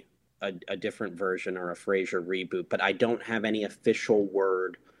see a different version or a Frasier reboot, but I don't have any official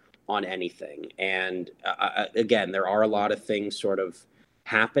word on anything. And again, there are a lot of things sort of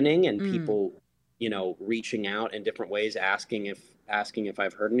happening, and people, you know, reaching out in different ways, asking if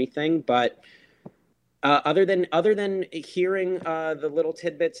I've heard anything. But other than hearing the little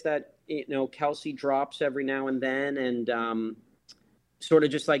tidbits that, you know, Kelsey drops every now and then, and sort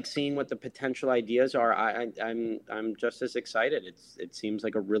of just like seeing what the potential ideas are, I'm just as excited. It seems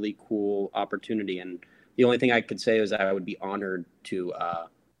like a really cool opportunity, and the only thing I could say is that I would be honored to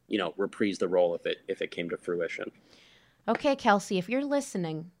you know, reprise the role if it came to fruition. Okay, Kelsey, if you're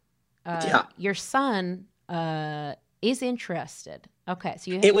listening, your son is interested. Okay,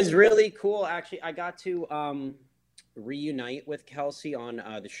 so it was really cool. Actually, I got to reunite with Kelsey on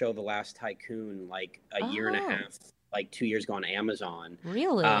the show The Last Tycoon like a year and a half, like 2 years ago on Amazon.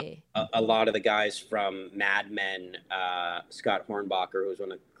 Really? A lot of the guys from Mad Men, Scott Hornbacher, who was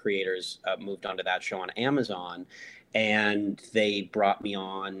one of the creators, moved onto that show on Amazon. And they brought me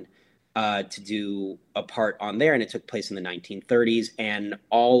on to do a part on there, and it took place in the 1930s. And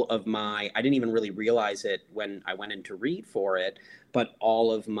I didn't even really realize it when I went in to read for it, but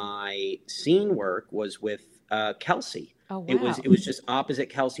all of my scene work was with Kelsey. Oh, wow. It was just opposite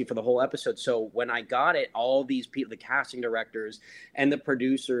Kelsey for the whole episode. So when I got it, all these people, the casting directors and the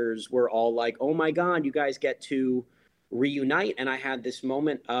producers, were all like, "Oh my God, you guys get to reunite!" And I had this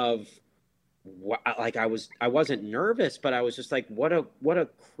moment of, like, I wasn't nervous, but I was just like, what a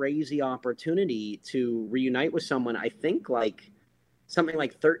crazy opportunity to reunite with someone. I think like something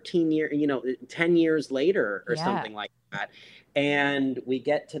like 13 years, 10 years later or something like that. And we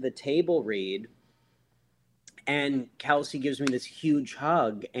get to the table read, and Kelsey gives me this huge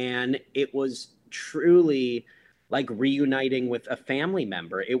hug, and it was truly like reuniting with a family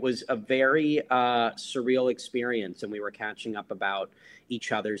member. It was a very surreal experience, and we were catching up about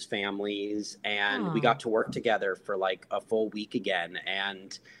each other's families, and we got to work together for like a full week again.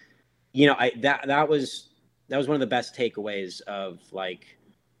 And that was one of the best takeaways of like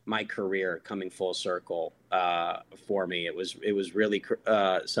my career coming full circle for me. It was really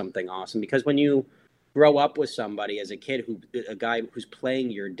something awesome, because when you grow up with somebody as a kid, a guy who's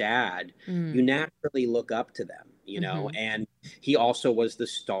playing your dad, you naturally look up to them, and he also was the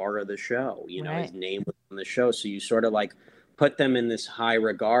star of the show, right. His name was on the show. So you sort of like put them in this high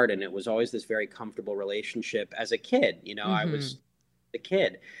regard, and it was always this very comfortable relationship as a kid. I was the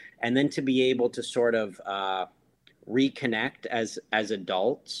kid, and then to be able to sort of reconnect as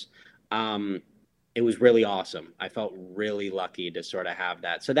adults, it was really awesome. I felt really lucky to sort of have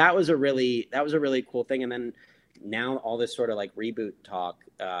that. So that was a really cool thing. And then now all this sort of like reboot talk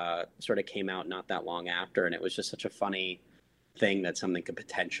sort of came out not that long after, and it was just such a funny thing that something could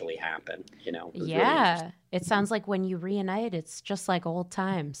potentially happen. Yeah, really, it sounds like when you reunite, it's just like old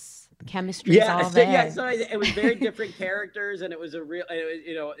times. Chemistry's all there. Yeah, so it was very different characters, and it was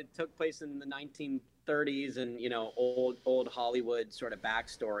it took place in the 1930s, and old Hollywood sort of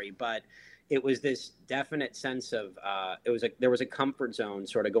backstory, but it was this definite sense of there was a comfort zone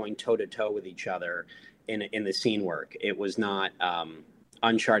sort of going toe to toe with each other in the scene work. It was not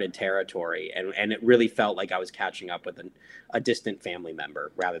uncharted territory, and it really felt like I was catching up with a distant family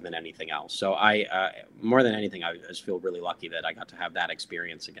member rather than anything else. So I more than anything, I just feel really lucky that I got to have that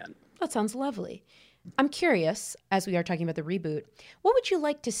experience again. That sounds lovely. I'm curious, as we are talking about the reboot, what would you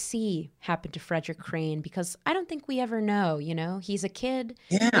like to see happen to Frederick Crane? Because I don't think we ever know, he's a kid.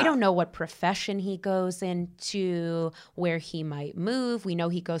 Yeah. We don't know what profession he goes into, where he might move. We know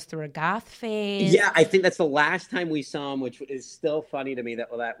he goes through a goth phase. Yeah, I think that's the last time we saw him, which is still funny to me that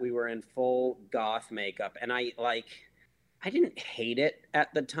we were in full goth makeup. And I didn't hate it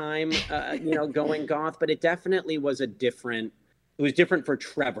at the time, going goth, but it definitely was it was different for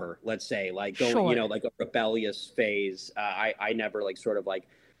Trevor, let's say, like going, sure. Like a rebellious phase. I never like sort of like,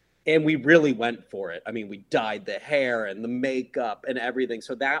 and we really went for it. I mean, we dyed the hair and the makeup and everything.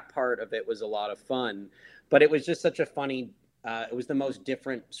 So that part of it was a lot of fun, but it was just such a funny, it was the most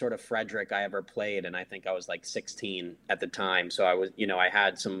different sort of Frederick I ever played. And I think I was like 16 at the time. So I was, I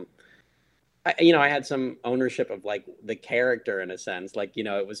had some, I had some ownership of like the character in a sense, like,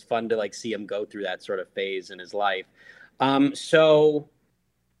 it was fun to like see him go through that sort of phase in his life. So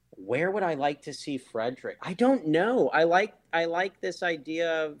where would I like to see Frederick? I don't know. I like this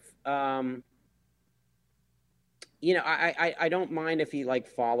idea of, I don't mind if he like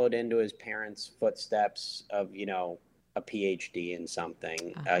followed into his parents' footsteps of, a PhD in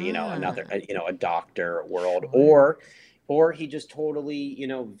something, another, a doctor world, or he just totally,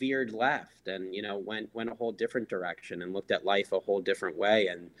 veered left and, went a whole different direction and looked at life a whole different way.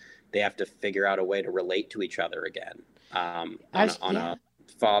 And they have to figure out a way to relate to each other again. On a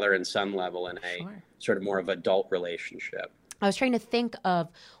father and son level in a sort of more of adult relationship. I was trying to think of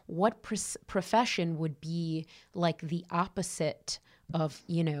what profession would be like the opposite of,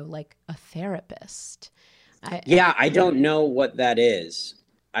 like a therapist. I don't know what that is.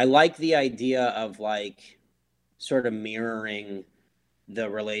 I like the idea of like sort of mirroring the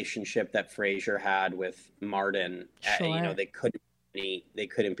relationship that Frasier had with Martin. Sure. They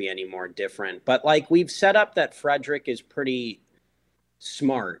couldn't be any more different. But like we've set up that Frederick is pretty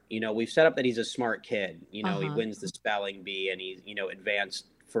smart. We've set up that he's a smart kid. He wins the spelling bee and he's, advanced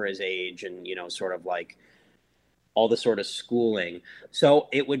for his age and, sort of like all the sort of schooling. So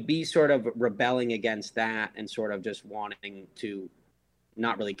it would be sort of rebelling against that and sort of just wanting to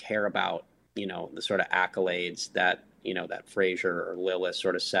not really care about, the sort of accolades that, that Frasier or Lilith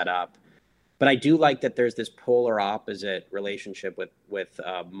sort of set up. But I do like that there's this polar opposite relationship with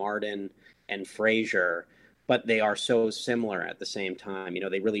Martin and Frasier, but they are so similar at the same time.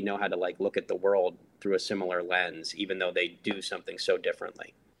 They really know how to like look at the world through a similar lens, even though they do something so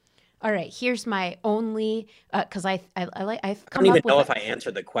differently. All right, here's my only because I've come up with. I don't even know if I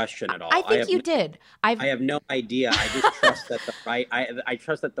answered the question at all. I think you did. I have no idea. I just trust that I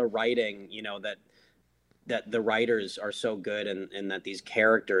trust that the writing, that the writers are so good and that these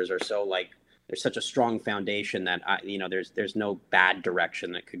characters are so like. There's such a strong foundation that there's no bad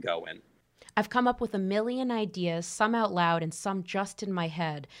direction that could go in. I've come up with a million ideas, some out loud and some just in my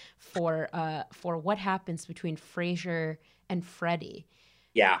head, for what happens between Frasier and Freddie.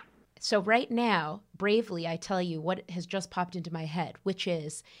 Yeah. So right now, bravely, I tell you what has just popped into my head, which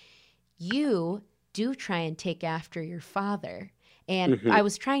is you do try and take after your father. And I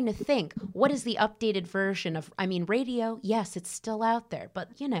was trying to think, what is the updated version of, radio? Yes, it's still out there,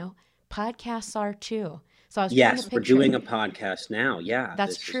 but podcasts are too. So I was trying Yes, to we're picture. doing a podcast now. Yeah,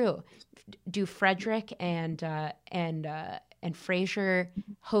 That's true. Do Frederick and Frasier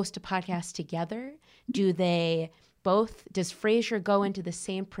host a podcast together? Do they both? Does Frasier go into the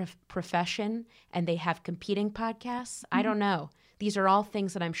same profession and they have competing podcasts? I don't know. These are all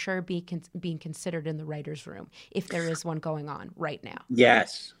things that I'm sure being considered in the writers' room, if there is one going on right now.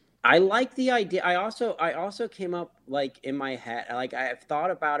 Yes. I like the idea. I also came up like in my head, like I've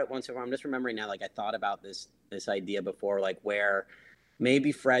thought about it once. I'm just remembering now, like I thought about this idea before, like where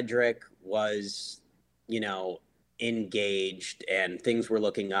maybe Frederick was, engaged and things were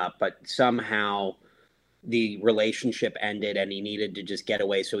looking up, but somehow the relationship ended and he needed to just get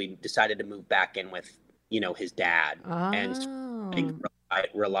away. So he decided to move back in with, his dad and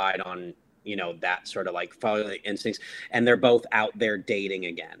relied on, that sort of like following the instincts. And they're both out there dating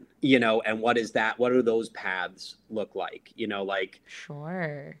again, and what is that? What do those paths look like?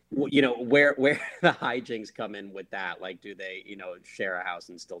 Sure. Where the hijinks come in with that? Like, do they, share a house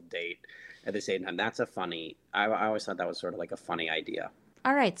and still date at the same time? That's a funny, I always thought that was sort of like a funny idea.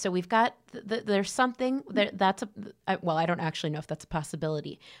 All right, so we've got there's something that's well, I don't actually know if that's a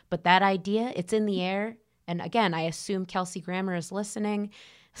possibility, but that idea, it's in the air. And again, I assume Kelsey Grammer is listening.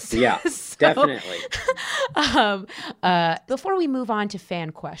 Yeah, definitely. Before we move on to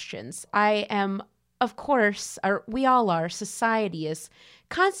fan questions, I am, of course, we all are. Society is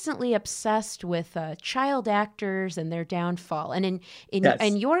constantly obsessed with child actors and their downfall. And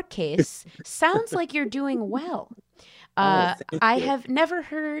in your case, sounds like you're doing well. I have never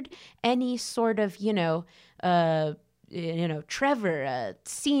heard any sort of, Trevor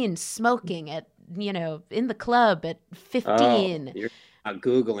seen smoking at, in the club at 15. Oh, you're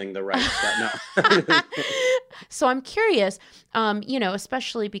Googling the right stuff. No. So I'm curious,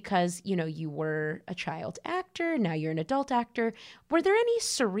 especially because, you were a child actor, now you're an adult actor. Were there any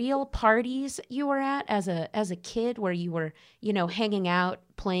surreal parties you were at as a kid where you were, hanging out,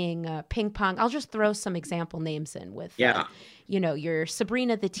 playing ping pong? I'll just throw some example names in with, your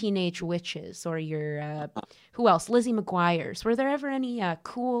Sabrina the Teenage Witches or your, who else? Lizzie McGuire's. Were there ever any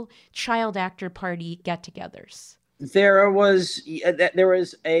cool child actor party get-togethers? There was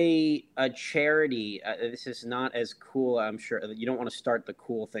a charity. This is not as cool. I'm sure you don't want to start the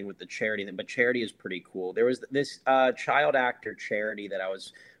cool thing with the charity thing, but charity is pretty cool. There was this child actor charity that I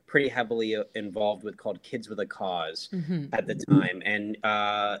was pretty heavily involved with called Kids with a Cause at the time, and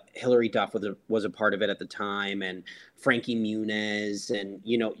Hilary Duff was a part of it at the time, and Frankie Muniz, and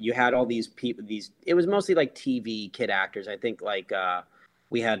you had all these people. It was mostly like TV kid actors. I think like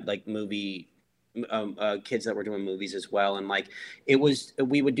we had like movie. Kids that were doing movies as well, and like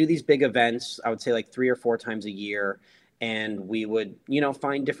we would do these big events. I would say like 3 or 4 times a year, and we would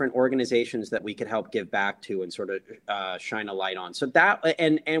find different organizations that we could help give back to and sort of shine a light on. So that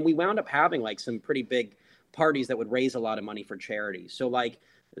and we wound up having like some pretty big parties that would raise a lot of money for charity. So like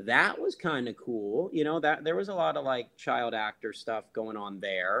that was kind of cool, that there was a lot of like child actor stuff going on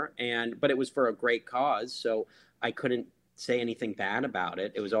there, but it was for a great cause, so I couldn't say anything bad about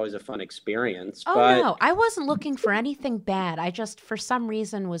it. It was always a fun experience. No, I wasn't looking for anything bad. I just, for some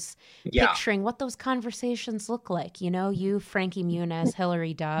reason, was picturing what those conversations look like. You, Frankie Muniz,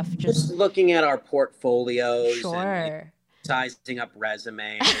 Hilary Duff, just looking at our portfolios, sure, and sizing up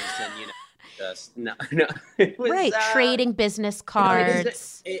resumes, and just no. It was, right, trading business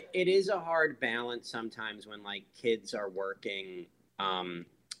cards. It is a hard balance sometimes when like kids are working.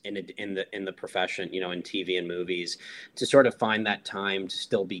 In the profession, in TV and movies, to sort of find that time to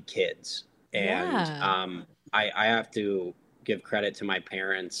still be kids. And I have to give credit to my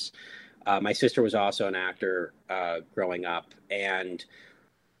parents. My sister was also an actor growing up, and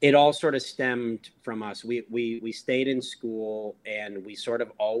it all sort of stemmed from us. We stayed in school, and we sort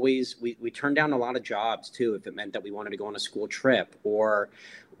of always we turned down a lot of jobs too if it meant that we wanted to go on a school trip, or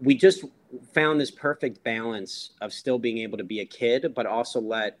we just found this perfect balance of still being able to be a kid, but also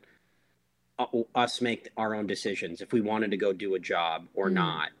let us make our own decisions if we wanted to go do a job or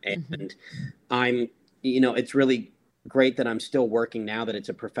not. And I'm, it's really great that I'm still working now, that it's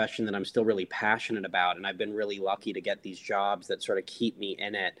a profession that I'm still really passionate about. And I've been really lucky to get these jobs that sort of keep me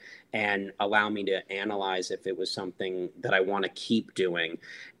in it and allow me to analyze if it was something that I want to keep doing.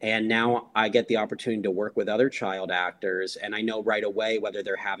 And now I get the opportunity to work with other child actors, and I know right away whether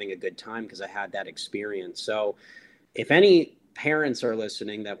they're having a good time because I had that experience. So if any parents are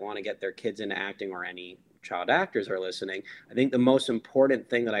listening that want to get their kids into acting, or any child actors are listening, I think the most important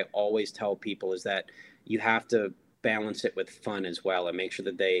thing that I always tell people is that you have to balance it with fun as well, and make sure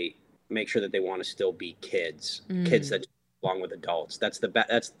that they want to still be kids, kids that along with adults. That's the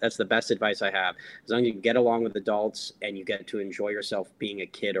that's the best advice I have. As long as you get along with adults and you get to enjoy yourself being a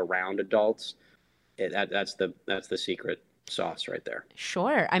kid around adults, that's the secret sauce right there.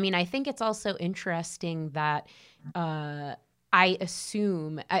 Sure. I mean, I think it's also interesting that I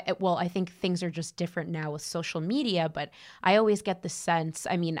assume, I think things are just different now with social media, but I always get the sense,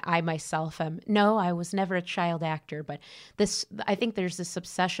 I mean, I myself I was never a child actor, but I think there's this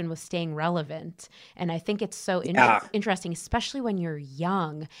obsession with staying relevant. And I think it's so interesting, especially when you're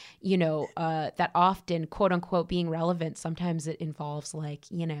young, that often, quote unquote, being relevant, sometimes it involves like,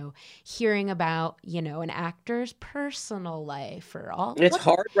 hearing about, an actor's personal life or all. It's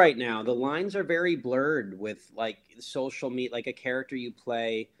hard right now. The lines are very blurred with like social media, like a character you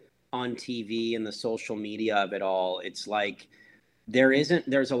play on TV and the social media of it all. It's like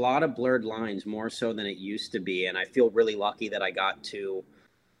there's a lot of blurred lines, more so than it used to be. And I feel really lucky that I got to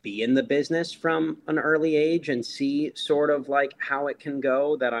be in the business from an early age and see sort of like how it can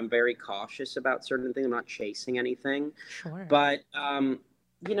go, that I'm very cautious about certain things. I'm not chasing anything. Sure. But,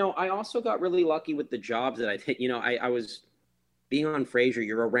 I also got really lucky with the jobs that I did. I was being on Frasier,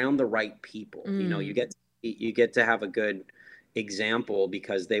 you're around the right people. You get to have a good example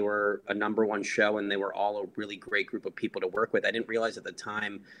because they were a #1 show and they were all a really great group of people to work with. I didn't realize at the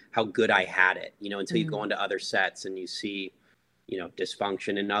time how good I had it, until you go into other sets and you see,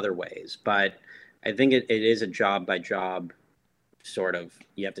 dysfunction in other ways. But I think it is a job by job sort of,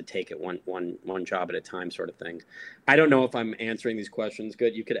 you have to take it one job at a time sort of thing. I don't know if I'm answering these questions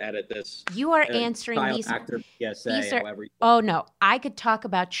good. You could edit this. You are answering these. Actor, PSA, however. Oh no, I could talk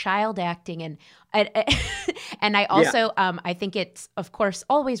about child acting and I also I think it's of course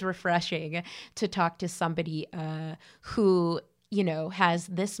always refreshing to talk to somebody who has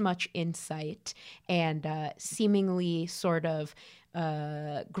this much insight and seemingly sort of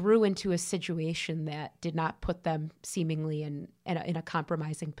grew into a situation that did not put them seemingly in a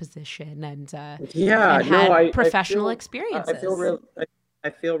compromising position and had professional experiences. I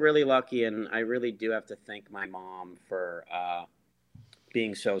feel really lucky, and I really do have to thank my mom for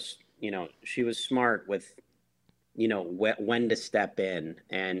being so, she was smart with, when to step in.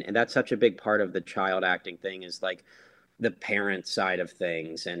 And that's such a big part of the child acting thing, is like the parent side of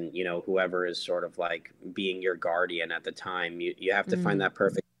things, and whoever is sort of like being your guardian at the time, you have to find that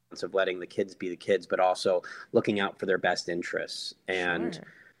perfect balance of letting the kids be the kids but also looking out for their best interests. And sure.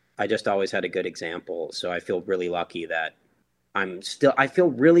 I just always had a good example, so I feel really lucky that I'm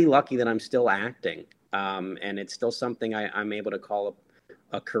still acting, and it's still something I'm able to call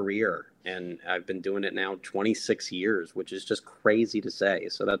a career, and I've been doing it now 26 years, which is just crazy to say.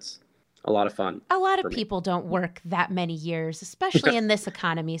 So that's a lot of fun. A lot of people don't work that many years, especially in this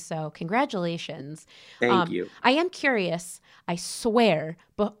economy. So congratulations. Thank you. I am curious, I swear,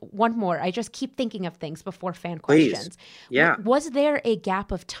 but one more. I just keep thinking of things before fan questions. Yeah. Was there a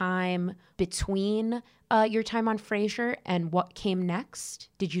gap of time between your time on Frasier and what came next?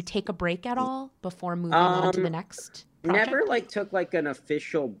 Did you take a break at all before moving on to the next project? Never took an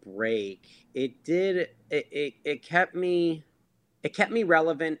official break. It did. It kept me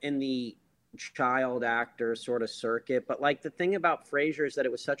relevant in the child actor sort of circuit. But the thing about Frasier is that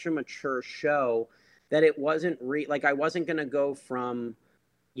it was such a mature show that it wasn't I wasn't going to go from,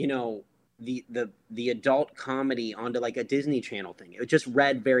 the adult comedy onto a Disney Channel thing. It just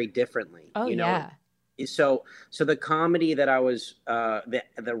read very differently. Oh, yeah. So the comedy that I was,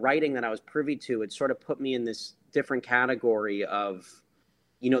 the writing that I was privy to, it sort of put me in this different category of,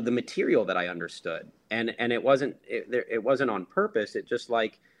 the material that I understood. And it wasn't on purpose. It just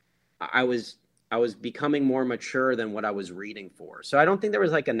I was becoming more mature than what I was reading for. So I don't think there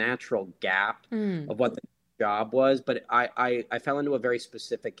was a natural gap of what the job was, but I fell into a very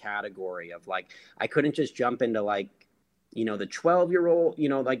specific category of I couldn't just jump into the 12-year-old,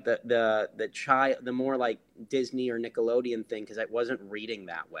 the child, the more Disney or Nickelodeon thing, because I wasn't reading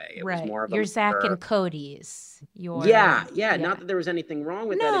that way. It was more of your Zack and Cody's. Yeah. Not that there was anything wrong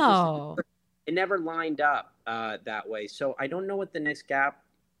with that. No. It never lined up that way. So I don't know what the next gap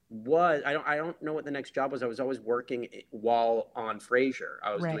was. I don't know what the next job was. I was always working while on Frasier.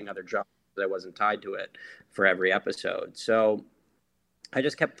 I was doing other jobs. I wasn't tied to it for every episode. So I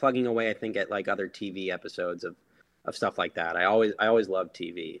just kept plugging away, I think, at other TV episodes of stuff like that. I always loved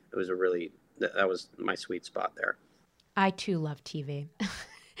TV. It was that was my sweet spot there. I too love TV.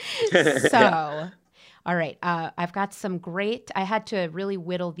 So All right. I've got some great, I had to really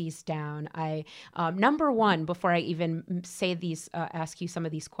whittle these down. Number one, before I even say these, ask you some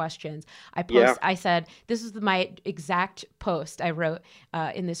of these questions, I said, this is my exact post I wrote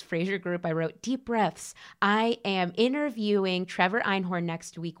in this Frasier group. I wrote, deep breaths. I am interviewing Trevor Einhorn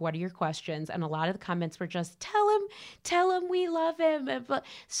next week. What are your questions? And a lot of the comments were just, tell him we love him.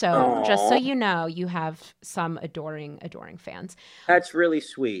 So Aww. Just so you know, you have some adoring fans. That's really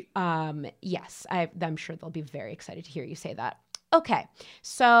sweet. Yes, I'm sure they'll be very excited to hear you say that. Okay,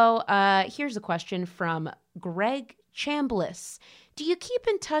 so here's a question from Greg Chambliss. Do you keep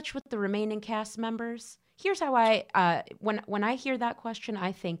in touch with the remaining cast members? Here's how when I hear that question,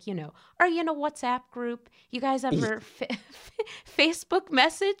 I think, are you in a WhatsApp group? You guys ever Facebook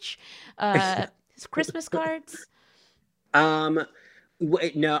message? Christmas cards? No,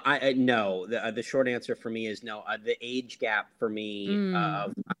 no. The short answer for me is no. The age gap for me,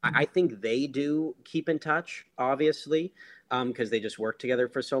 I think they do keep in touch, obviously, because they just work together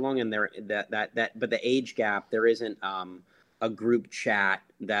for so long, and but the age gap, there isn't a group chat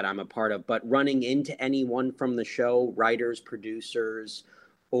that I'm a part of. But running into anyone from the show, writers, producers,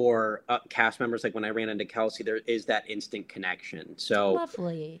 or cast members, like when I ran into Kelsey, there is that instant connection. So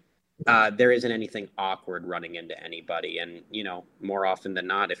lovely. There isn't anything awkward running into anybody. And, more often than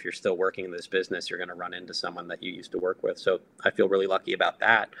not, if you're still working in this business, you're going to run into someone that you used to work with. So I feel really lucky about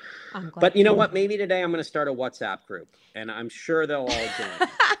that. But you know what? Maybe today I'm going to start a WhatsApp group, and I'm sure they'll all join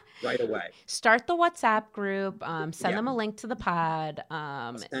right away. Start the WhatsApp group. Send them a link to the pod.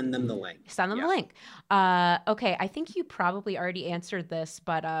 Send them the link. Send them the link. Okay, I think you probably already answered this,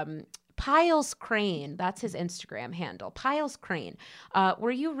 but Piles Crane, that's his Instagram handle. Piles Crane. Were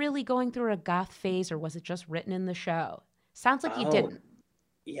you really going through a goth phase, or was it just written in the show? Sounds like you didn't.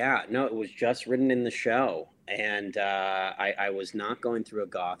 Yeah, no, it was just written in the show. And I was not going through a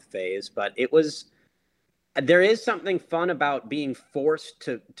goth phase, but there is something fun about being forced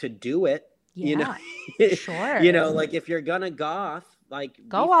to do it. Yeah, sure. Like if you're gonna goth, like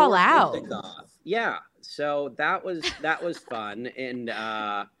go all out. Goth. Yeah. So that was fun. And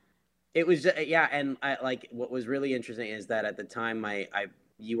it was, and what was really interesting is that at the time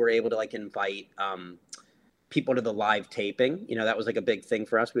you were able to invite people to the live taping. That was a big thing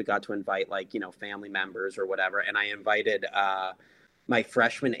for us. We got to invite family members or whatever, and I invited my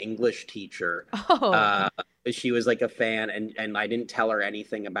freshman English teacher. She was a fan, and I didn't tell her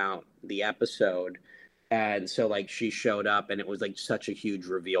anything about the episode. And so she showed up, and it was such a huge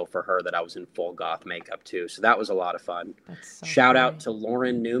reveal for her that I was in full goth makeup too. So that was a lot of fun. So Shout out to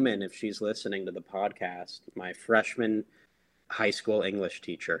Lauren Newman if she's listening to the podcast, my freshman high school English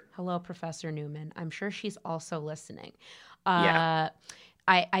teacher. Hello, Professor Newman. I'm sure she's also listening. Yeah.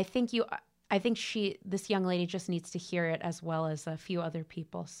 I think this young lady just needs to hear it as well as a few other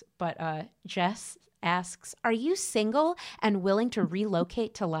people. But Jess asks, are you single and willing to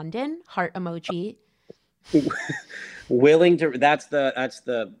relocate to London? Heart emoji. Willing to, that's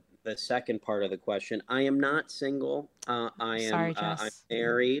the second part of the question. I am not single. I'm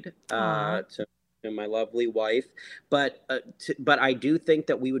married to my lovely wife, but I do think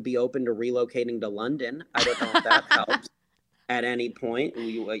that we would be open to relocating to London. I don't know if that helps at any point.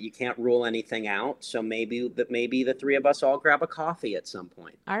 You can't rule anything out, so maybe the three of us all grab a coffee at some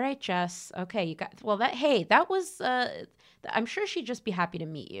point. All right, Jess. Okay, that was I'm sure she'd just be happy to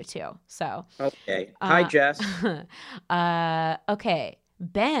meet you too. So okay. Hi, Jess. Okay.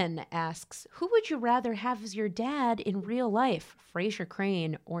 Ben asks, who would you rather have as your dad in real life, Frasier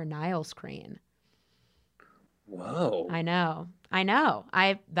Crane or Niles Crane? Whoa. I know.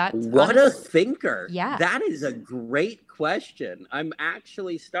 What a thinker. Yeah. That is a great question. I'm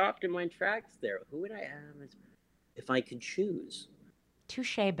actually stopped in my tracks there. Who would I have if I could choose?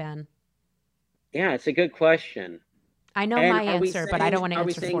 Touche, Ben. Yeah, it's a good question. I know my answer, but I don't want to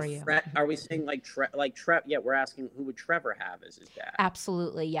answer for you. Are we saying Trev? Yeah, we're asking who would Trevor have as his dad?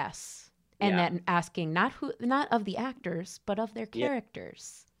 Absolutely, yes. And then asking not of the actors, but of their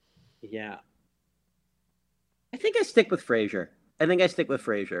characters. Yeah. I think I stick with Frasier.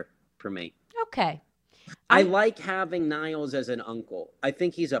 For me. Okay. I like having Niles as an uncle. I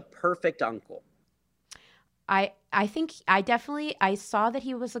think he's a perfect uncle. I think I saw that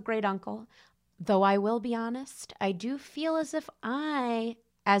he was a great uncle. Though I will be honest, I do feel as if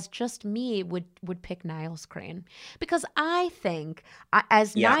as just me, would pick Niles Crane. Because I think,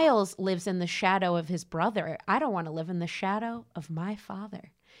 Niles lives in the shadow of his brother, I don't want to live in the shadow of my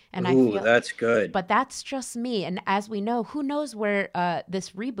father. And Ooh, I feel that's good. But that's just me. And as we know, who knows where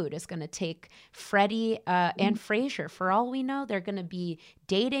this reboot is going to take Freddie and Frasier. For all we know, they're going to be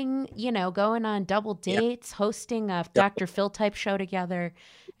dating, going on double dates, hosting a Dr. Phil type show together.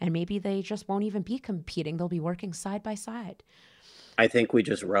 And maybe they just won't even be competing. They'll be working side by side. I think we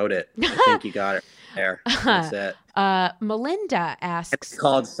just wrote it. I think you got it there. That's it. Melinda asks. It's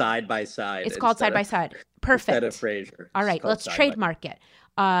called Side by Side. It's called Side by Side. Perfect. Instead of Frasier. All right, let's trademark it.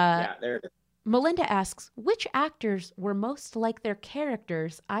 Yeah, there it is. Melinda asks, which actors were most like their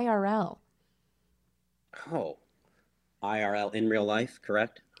characters IRL? Oh, IRL, in real life,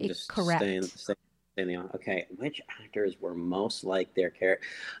 correct? Correct. Okay, which actors were most like their character?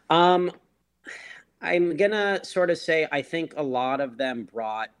 I'm gonna sort of say I think a lot of them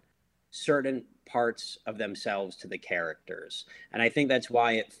brought certain parts of themselves to the characters, and I think that's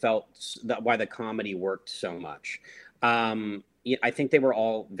why why the comedy worked so much. I think they were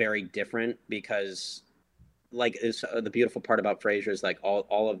all very different because, like, the beautiful part about Frasier is like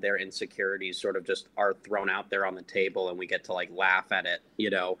all of their insecurities sort of just are thrown out there on the table, and we get to like laugh at it,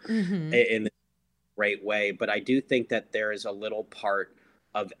 in a great way. But I do think that there is a little part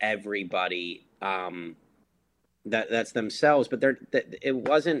of everybody that's themselves, but they're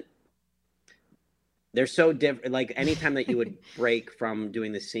so different. Like anytime that you would break from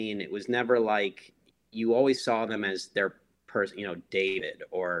doing the scene, it was never like you always saw them as their person, David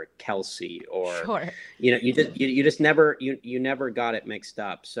or Kelsey or, sure. you just never, you never got it mixed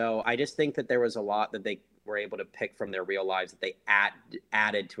up. So I just think that there was a lot that they were able to pick from their real lives that they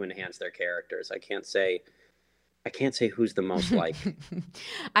added to enhance their characters. I can't say who's the most like.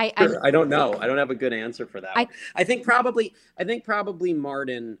 I don't know. I don't have a good answer for that. I think probably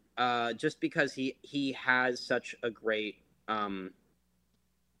Martin, just because he has such a great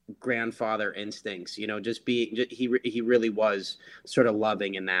grandfather instincts. He really was sort of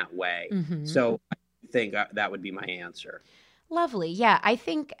loving in that way. Mm-hmm. So I think that would be my answer. Lovely. Yeah, I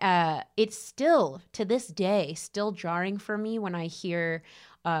think it's still, to this day, still jarring for me when I hear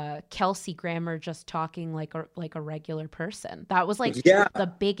Kelsey Grammer just talking like a regular person. That was like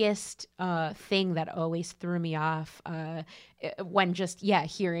the biggest thing that always threw me off when just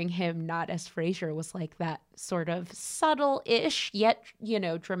hearing him not as Frasier was like that sort of subtle-ish yet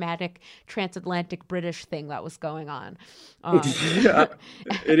dramatic transatlantic British thing that was going on.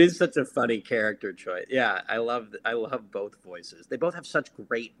 It is such a funny character choice. Yeah, I love both voices. They both have such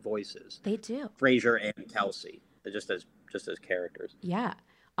great voices. They do. Frasier and Kelsey, just as characters. Yeah.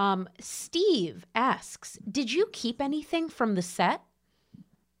 Steve asks, did you keep anything from the set?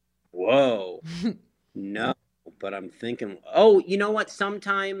 Whoa. No, but I'm thinking, oh, you know what?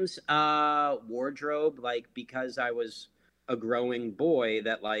 Sometimes wardrobe, like because I was a growing boy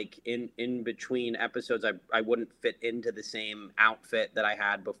that like in between episodes, I wouldn't fit into the same outfit that I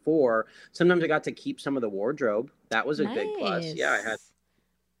had before. Sometimes I got to keep some of the wardrobe. That was a big plus. Yeah, I had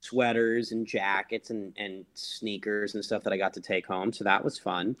sweaters and jackets and sneakers and stuff that I got to take home. So that was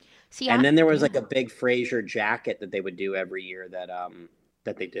fun. And then there was like a big Frasier jacket that they would do every year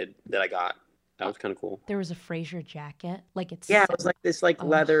that they did that I got. That was kind of cool. There was a Frasier jacket? It was like this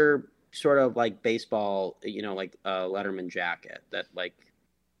leather sort of like baseball, like a Letterman jacket that like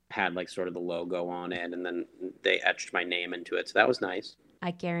had like sort of the logo on it. And then they etched my name into it. So that was nice.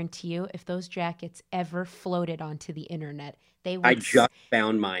 I guarantee you, if those jackets ever floated onto the internet, they would. I just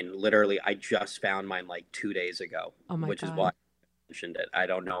found mine. Literally, I just found mine like 2 days ago. Oh my God. Which is why I mentioned it. I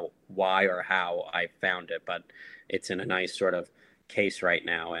don't know why or how I found it, but it's in a nice sort of case right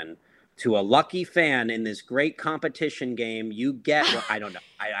now. And to a lucky fan in this great competition game, you get. Well, I don't know.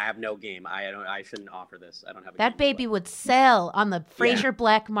 I have no game. I shouldn't offer this. I don't have. That baby would sell on the Frasier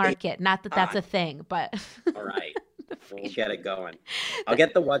black market. Not that that's a thing, but. All right. We'll get it going. I'll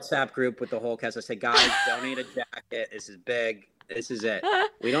get the WhatsApp group with the whole cast. I say, guys, donate a jacket. This is big. This is it.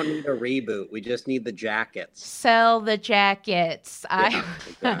 We don't need a reboot. We just need the jackets. Sell the jackets. Yeah,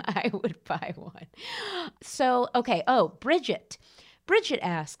 I would buy one. So, okay. Oh, Bridget. Bridget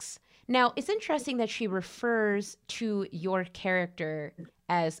asks, now it's interesting that she refers to your character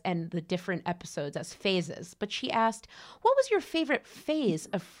and the different episodes as phases, but she asked, what was your favorite phase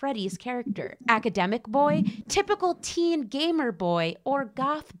of Freddie's character? Academic boy, typical teen gamer boy, or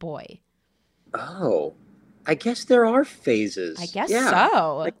goth boy? Oh, I guess there are phases. I guess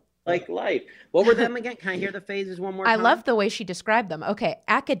so. Like life. What were them again? Can I hear the phases one more time? I love the way she described them. Okay,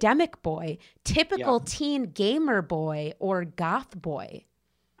 academic boy, typical teen gamer boy, or goth boy?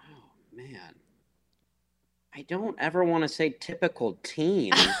 Oh, man. I don't ever want to say typical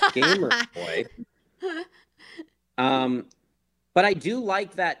teen gamer boy. But I do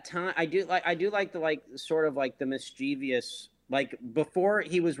like that time. I do like the sort of like the mischievous Like before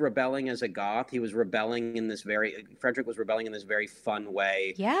he was rebelling as a goth, he was rebelling in this Frederick was rebelling in this very fun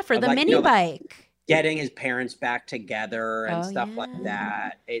way. Yeah, for of the like, mini bike. Getting his parents back together and stuff yeah. like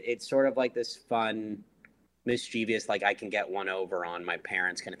that. It's sort of like this fun, mischievous, like I can get one over on my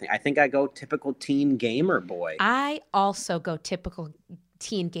parents kind of thing. I think I go typical teen gamer boy. I also go typical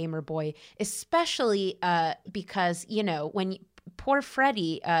teen gamer boy, especially because, you know, when poor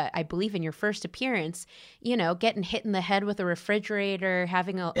Freddie, I believe in your first appearance, you know, getting hit in the head with a refrigerator,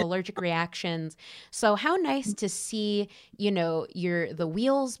 having allergic reactions. So how nice to see, you know, the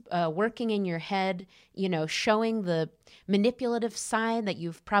wheels working in your head, you know, showing the manipulative side that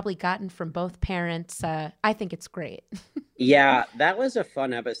you've probably gotten from both parents. I think it's great. Yeah, that was a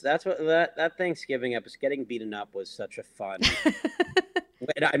fun episode. That's what that Thanksgiving episode, getting beaten up, was such a fun.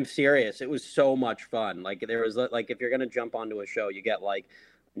 And I'm serious. It was so much fun. Like there was like, if you're gonna jump onto a show, you get like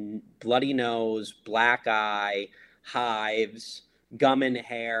bloody nose, black eye, hives, gum in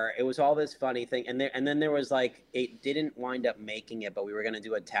hair. It was all this funny thing. And then there was like, it didn't wind up making it, but we were gonna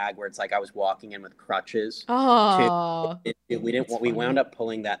do a tag where it's like I was walking in with crutches. Oh, We wound up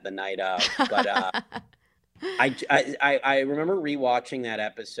pulling that the night of. But I remember rewatching that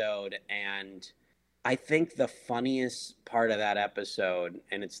episode, and I think the funniest part of that episode,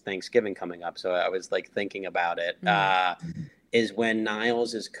 and it's Thanksgiving coming up, so I was like thinking about it, is when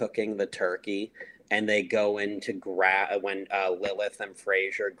Niles is cooking the turkey and they go in to when Lilith and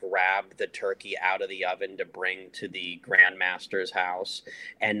Frasier grab the turkey out of the oven to bring to the Grandmaster's house,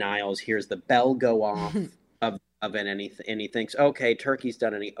 and Niles hears the bell go off of the oven, and he thinks, okay, turkey's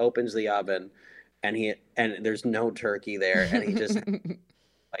done, and he opens the oven, and there's no turkey there, and he just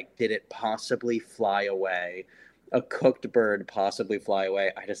like, did it possibly fly away? A cooked bird possibly fly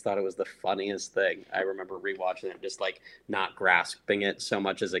away? I just thought it was the funniest thing. I remember rewatching it, just like not grasping it so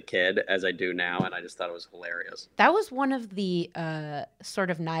much as a kid as I do now, and I just thought it was hilarious. That was one of the sort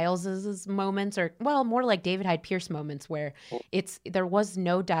of Niles's moments, or well, more like David Hyde Pierce moments, where there was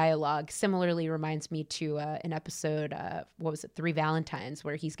no dialogue. Similarly, reminds me to an episode, what was it, 3 Valentines,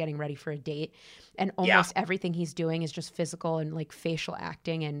 where he's getting ready for a date, and almost everything he's doing is just physical and like facial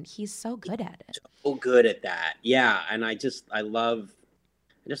acting, and he's so good at it. So good at that, yeah. And I just love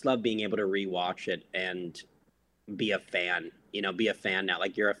being able to rewatch it and be a fan. You know, be a fan now.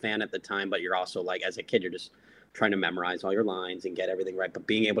 Like, you're a fan at the time, but you're also like, as a kid, you're just trying to memorize all your lines and get everything right. But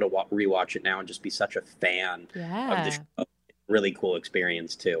being able to rewatch it now and just be such a fan of the show, really cool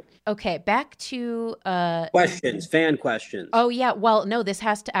experience too. Okay, back to fan questions. Oh yeah, well no, this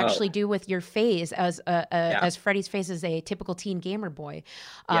has to actually do with your phase as Freddie's phase as a typical teen gamer boy.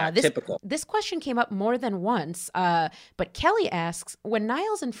 Typical. This question came up more than once, but Kelly asks, when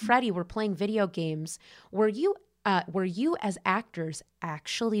Niles and Freddie were playing video games, were you as actors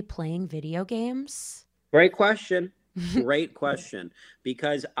actually playing video games? Great question. Great question.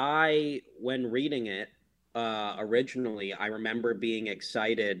 Because when reading it, originally, I remember being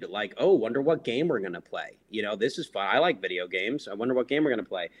excited, like, oh, wonder what game we're going to play. You know, this is fun. I like video games. I wonder what game we're going to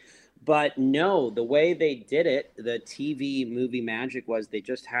play. But no, the way they did it, the TV movie magic was they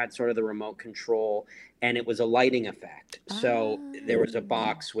just had sort of the remote control, and it was a lighting effect. So there was a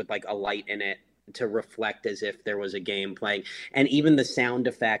box with like a light in it to reflect as if there was a game playing. And even the sound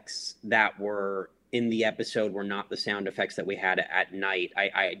effects that were in the episode were not the sound effects that we had at night.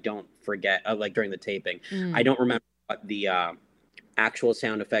 I don't forget, like during the taping. I don't remember what the actual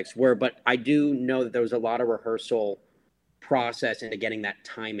sound effects were, but I do know that there was a lot of rehearsal process into getting that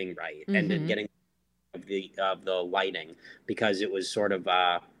timing right and getting of the lighting, because it was sort of,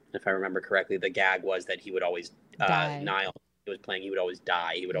 if I remember correctly, the gag was that he would always, Niles, he was playing, he would always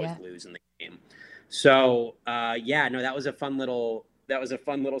die. He would always lose in the game. So, that was a fun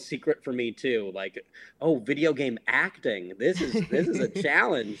little secret for me too. Like, oh, video game acting. This is a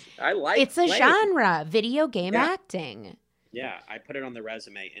challenge. It's a genre, video game acting. Yeah, I put it on the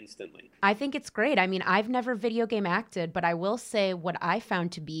resume instantly. I think it's great. I mean, I've never video game acted, but I will say what I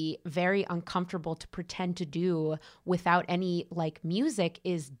found to be very uncomfortable to pretend to do without any like music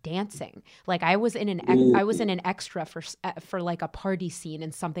is dancing. Like I was in an extra for like a party scene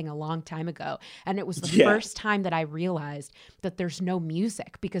in something a long time ago, and it was the first time that I realized that there's no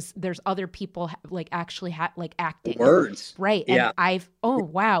music because there's other people like actually like acting words, right? And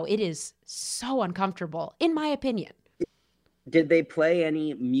it is so uncomfortable in my opinion. Did they play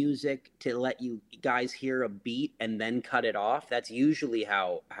any music to let you guys hear a beat and then cut it off? That's usually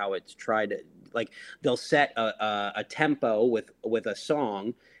how it's tried. like they'll set a tempo with a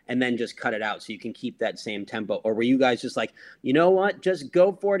song and then just cut it out so you can keep that same tempo? Or were you guys just like, you know what, just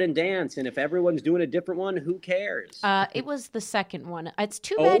go for it and dance, and if everyone's doing a different one, who cares? It was the second one. It's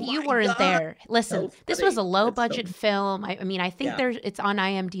too Oh bad you my weren't God. there. Listen, So this was a funny. low That's so budget film. I mean, I think Yeah. it's on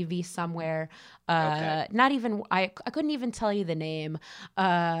IMDb somewhere. Okay. Not even I couldn't even tell you the name.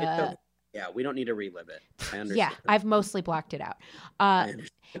 Yeah, we don't need to relive it. I understand. Yeah, I've mostly blocked it out. I understand.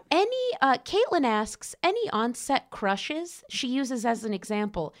 Caitlin asks, any on-set crushes she uses as an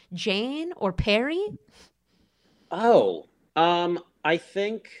example? Jane or Perry? Oh, I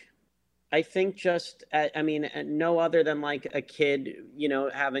think just, I mean, no other than like a kid, you know,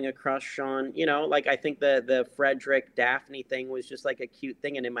 having a crush on, you know, like I think the Frederick Daphne thing was just like a cute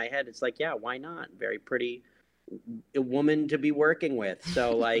thing. And in my head, it's like, yeah, why not? Very pretty woman to be working with.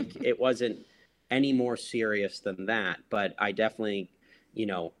 So like, it wasn't any more serious than that, but I definitely, you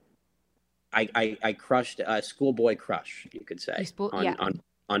know, I crushed a schoolboy crush, you could say, Yeah.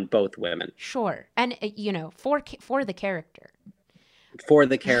 on both women. Sure. And, you know, for the character. For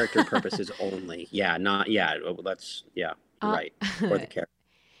the character purposes only. Yeah, not, yeah, that's, yeah, right. For the character.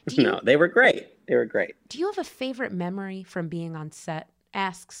 No, they were great. They were great. Do you have a favorite memory from being on set?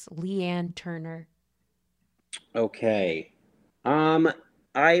 Asks Leanne Turner. Okay.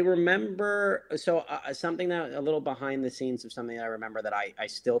 I remember, so something that, a little behind the scenes of something that I remember that I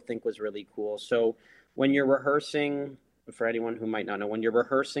still think was really cool. So when you're rehearsing, for anyone who might not know, when you're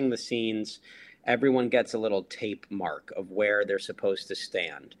rehearsing the scenes, everyone gets a little tape mark of where they're supposed to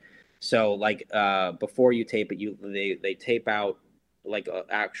stand. So like before you tape it, they tape out like an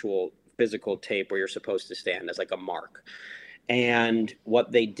actual physical tape where you're supposed to stand as like a mark. And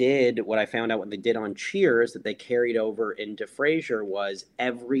what I found out what they did on Cheers that they carried over into Frasier was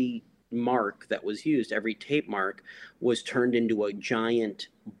every mark that was used, every tape mark was turned into a giant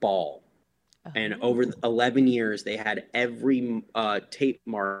ball. And over 11 years, they had every tape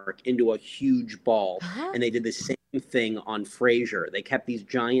mark into a huge ball. And they did the same thing on Frasier. They kept these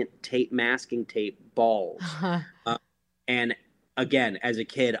giant masking tape balls. And again, as a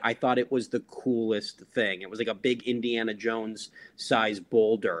kid, I thought it was the coolest thing. It was like a big Indiana Jones sized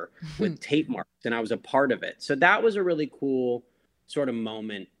boulder with tape marks, and I was a part of it. So that was a really cool sort of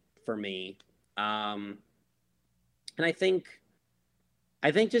moment for me. And I think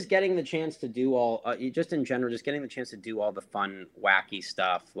just getting the chance to do all, just in general, just getting the chance to do all the fun, wacky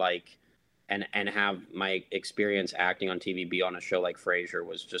stuff, like, and have my experience acting on TV be on a show like Frasier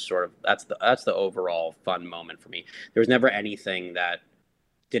was just sort of, that's the overall fun moment for me. There was never anything that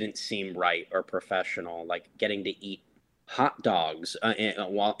didn't seem right or professional, like getting to eat hot dogs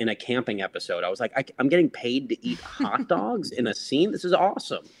while in a camping episode. I was like, I'm getting paid to eat hot dogs in a scene. This is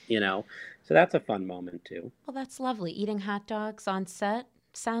awesome, you know? So that's a fun moment too. Well, that's lovely. Eating hot dogs on set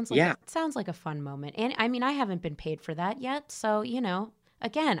sounds like a fun moment. And I mean, I haven't been paid for that yet, so you know,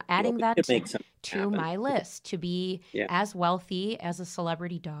 again, adding that to my list to be as wealthy as a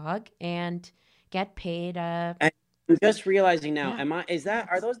celebrity dog and get paid. I'm just realizing now,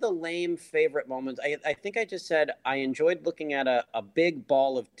 are those the lame favorite moments? I think I just said I enjoyed looking at a big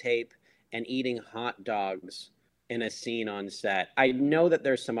ball of tape and eating hot dogs in a scene on set. I know that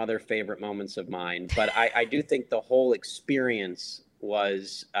there's some other favorite moments of mine, but I do think the whole experience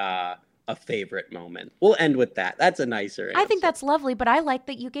was a favorite moment. We'll end with that. That's a nicer answer. I think that's lovely, but I like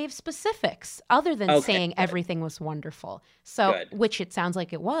that you gave specifics other than saying everything was wonderful. So, which it sounds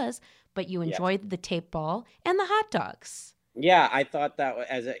like it was, but you enjoyed the tape ball and the hot dogs. Yeah, I thought that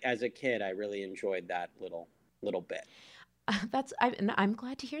as a kid, I really enjoyed that little bit. I'm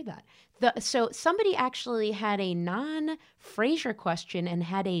glad to hear that. So somebody actually had a non-Frasier question and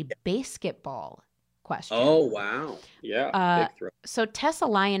had a basketball question. Oh, wow. Yeah. Big throw. So Tessa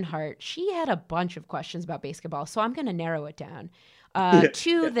Lionheart, she had a bunch of questions about basketball, so I'm going to narrow it down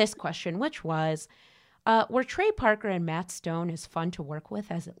to this question, which was, were Trey Parker and Matt Stone as fun to work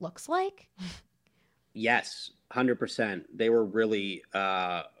with as it looks like? Yes, 100%. They were really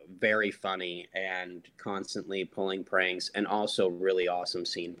very funny and constantly pulling pranks, and also really awesome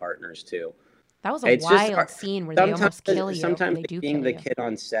scene partners too. That was a wild scene where they almost kill you. Sometimes they do being kill the kid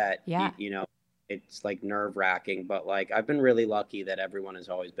on set, you know, it's like nerve-wracking, but like I've been really lucky that everyone has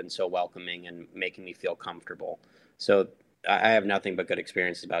always been so welcoming and making me feel comfortable. So I have nothing but good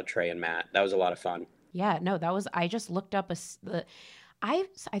experiences about Trey and Matt. That was a lot of fun. Yeah, no, I just looked up I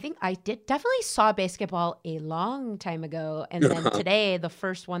think I definitely saw BASEketball a long time ago, and then today the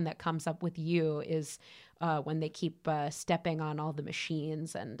first one that comes up with you is when they keep stepping on all the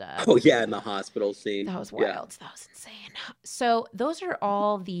machines and in the hospital scene. That was wild. Yeah. That was insane. So those are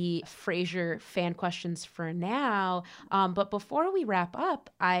all the Frasier fan questions for now. But before we wrap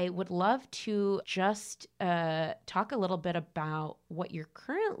up, I would love to just talk a little bit about what you're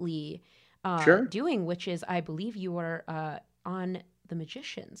currently doing, which is, I believe you are on The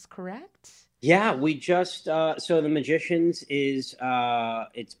Magicians, correct? Yeah, we just so The Magicians is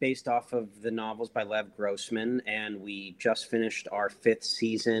it's based off of the novels by Lev Grossman, and we just finished our 5th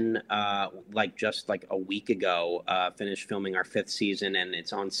season just a week ago. Finished filming our 5th season, and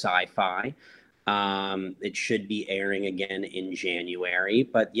it's on Sci-Fi. It should be airing again in January.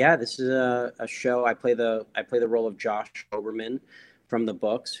 But yeah, this is a show. I play the role of Josh Hoberman from the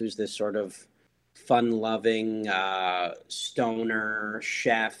books, who's this sort of fun-loving stoner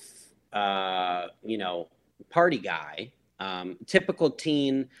chef, party guy, typical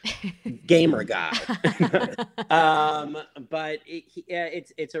teen gamer guy. But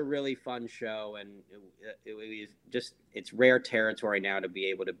it's a really fun show, and it's rare territory now to be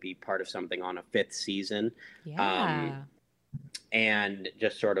able to be part of something on a 5th season. Yeah. And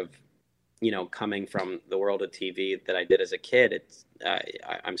just sort of, coming from the world of TV that I did as a kid,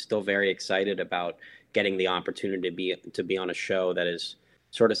 I'm still very excited about getting the opportunity to be on a show that is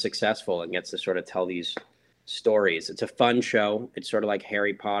sort of successful and gets to sort of tell these stories. It's a fun show. It's sort of like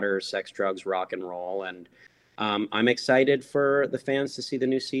Harry Potter, sex, drugs, rock and roll. And I'm excited for the fans to see the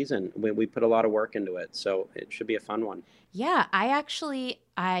new season. We put a lot of work into it, so it should be a fun one. Yeah, I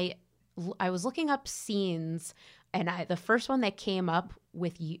was looking up scenes, and the first one that came up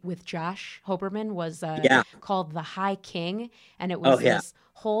with Josh Hoberman was called The High King, and it was this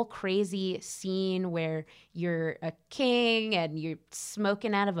whole crazy scene where you're a king and you're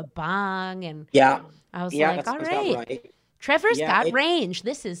smoking out of a bong, and I was like, all right. Trevor's got range.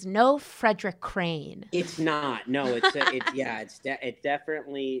 This is no Frederick Crane. It's not. No, it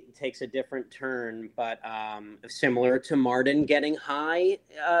definitely takes a different turn, but similar to Martin getting high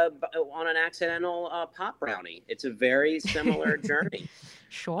on an accidental pop brownie. It's a very similar journey.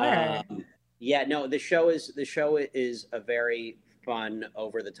 Sure. The show is a very fun,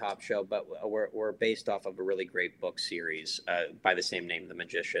 over the top show, but we're based off of a really great book series by the same name, The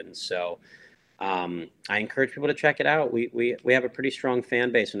Magicians. So. I encourage people to check it out. We have a pretty strong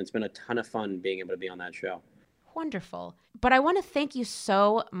fan base, and it's been a ton of fun being able to be on that show. Wonderful. But I want to thank you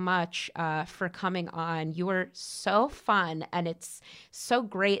so much for coming on. You were so fun, and it's so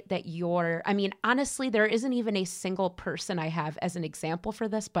great that honestly, there isn't even a single person I have as an example for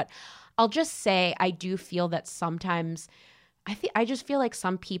this, but I'll just say I do feel that sometimes I just feel like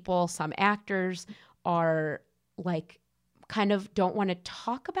some people, some actors are like, kind of don't want to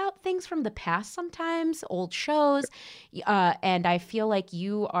talk about things from the past sometimes, old shows. And I feel like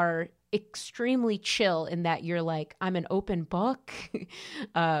you are extremely chill in that you're like, I'm an open book.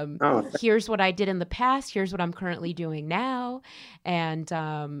 Here's what I did in the past. Here's what I'm currently doing now. And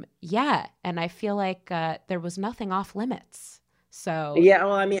and I feel like there was nothing off limits. So yeah,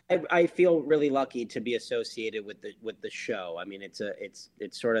 well, I mean, I feel really lucky to be associated with the show. I mean, it's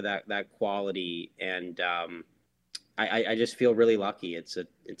sort of that quality, and I just feel really lucky. It's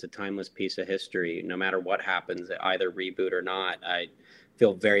a timeless piece of history. No matter what happens, either reboot or not, I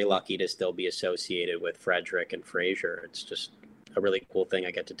feel very lucky to still be associated with Frederick and Frasier. It's just a really cool thing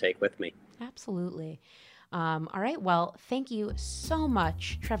I get to take with me. Absolutely. All right. Well, thank you so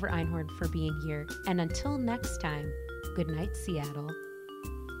much, Trevor Einhorn, for being here. And until next time, good night, Seattle.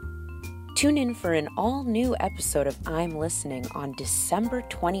 Tune in for an all-new episode of I'm Listening on December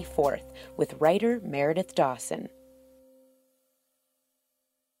 24th with writer Meredith Dawson.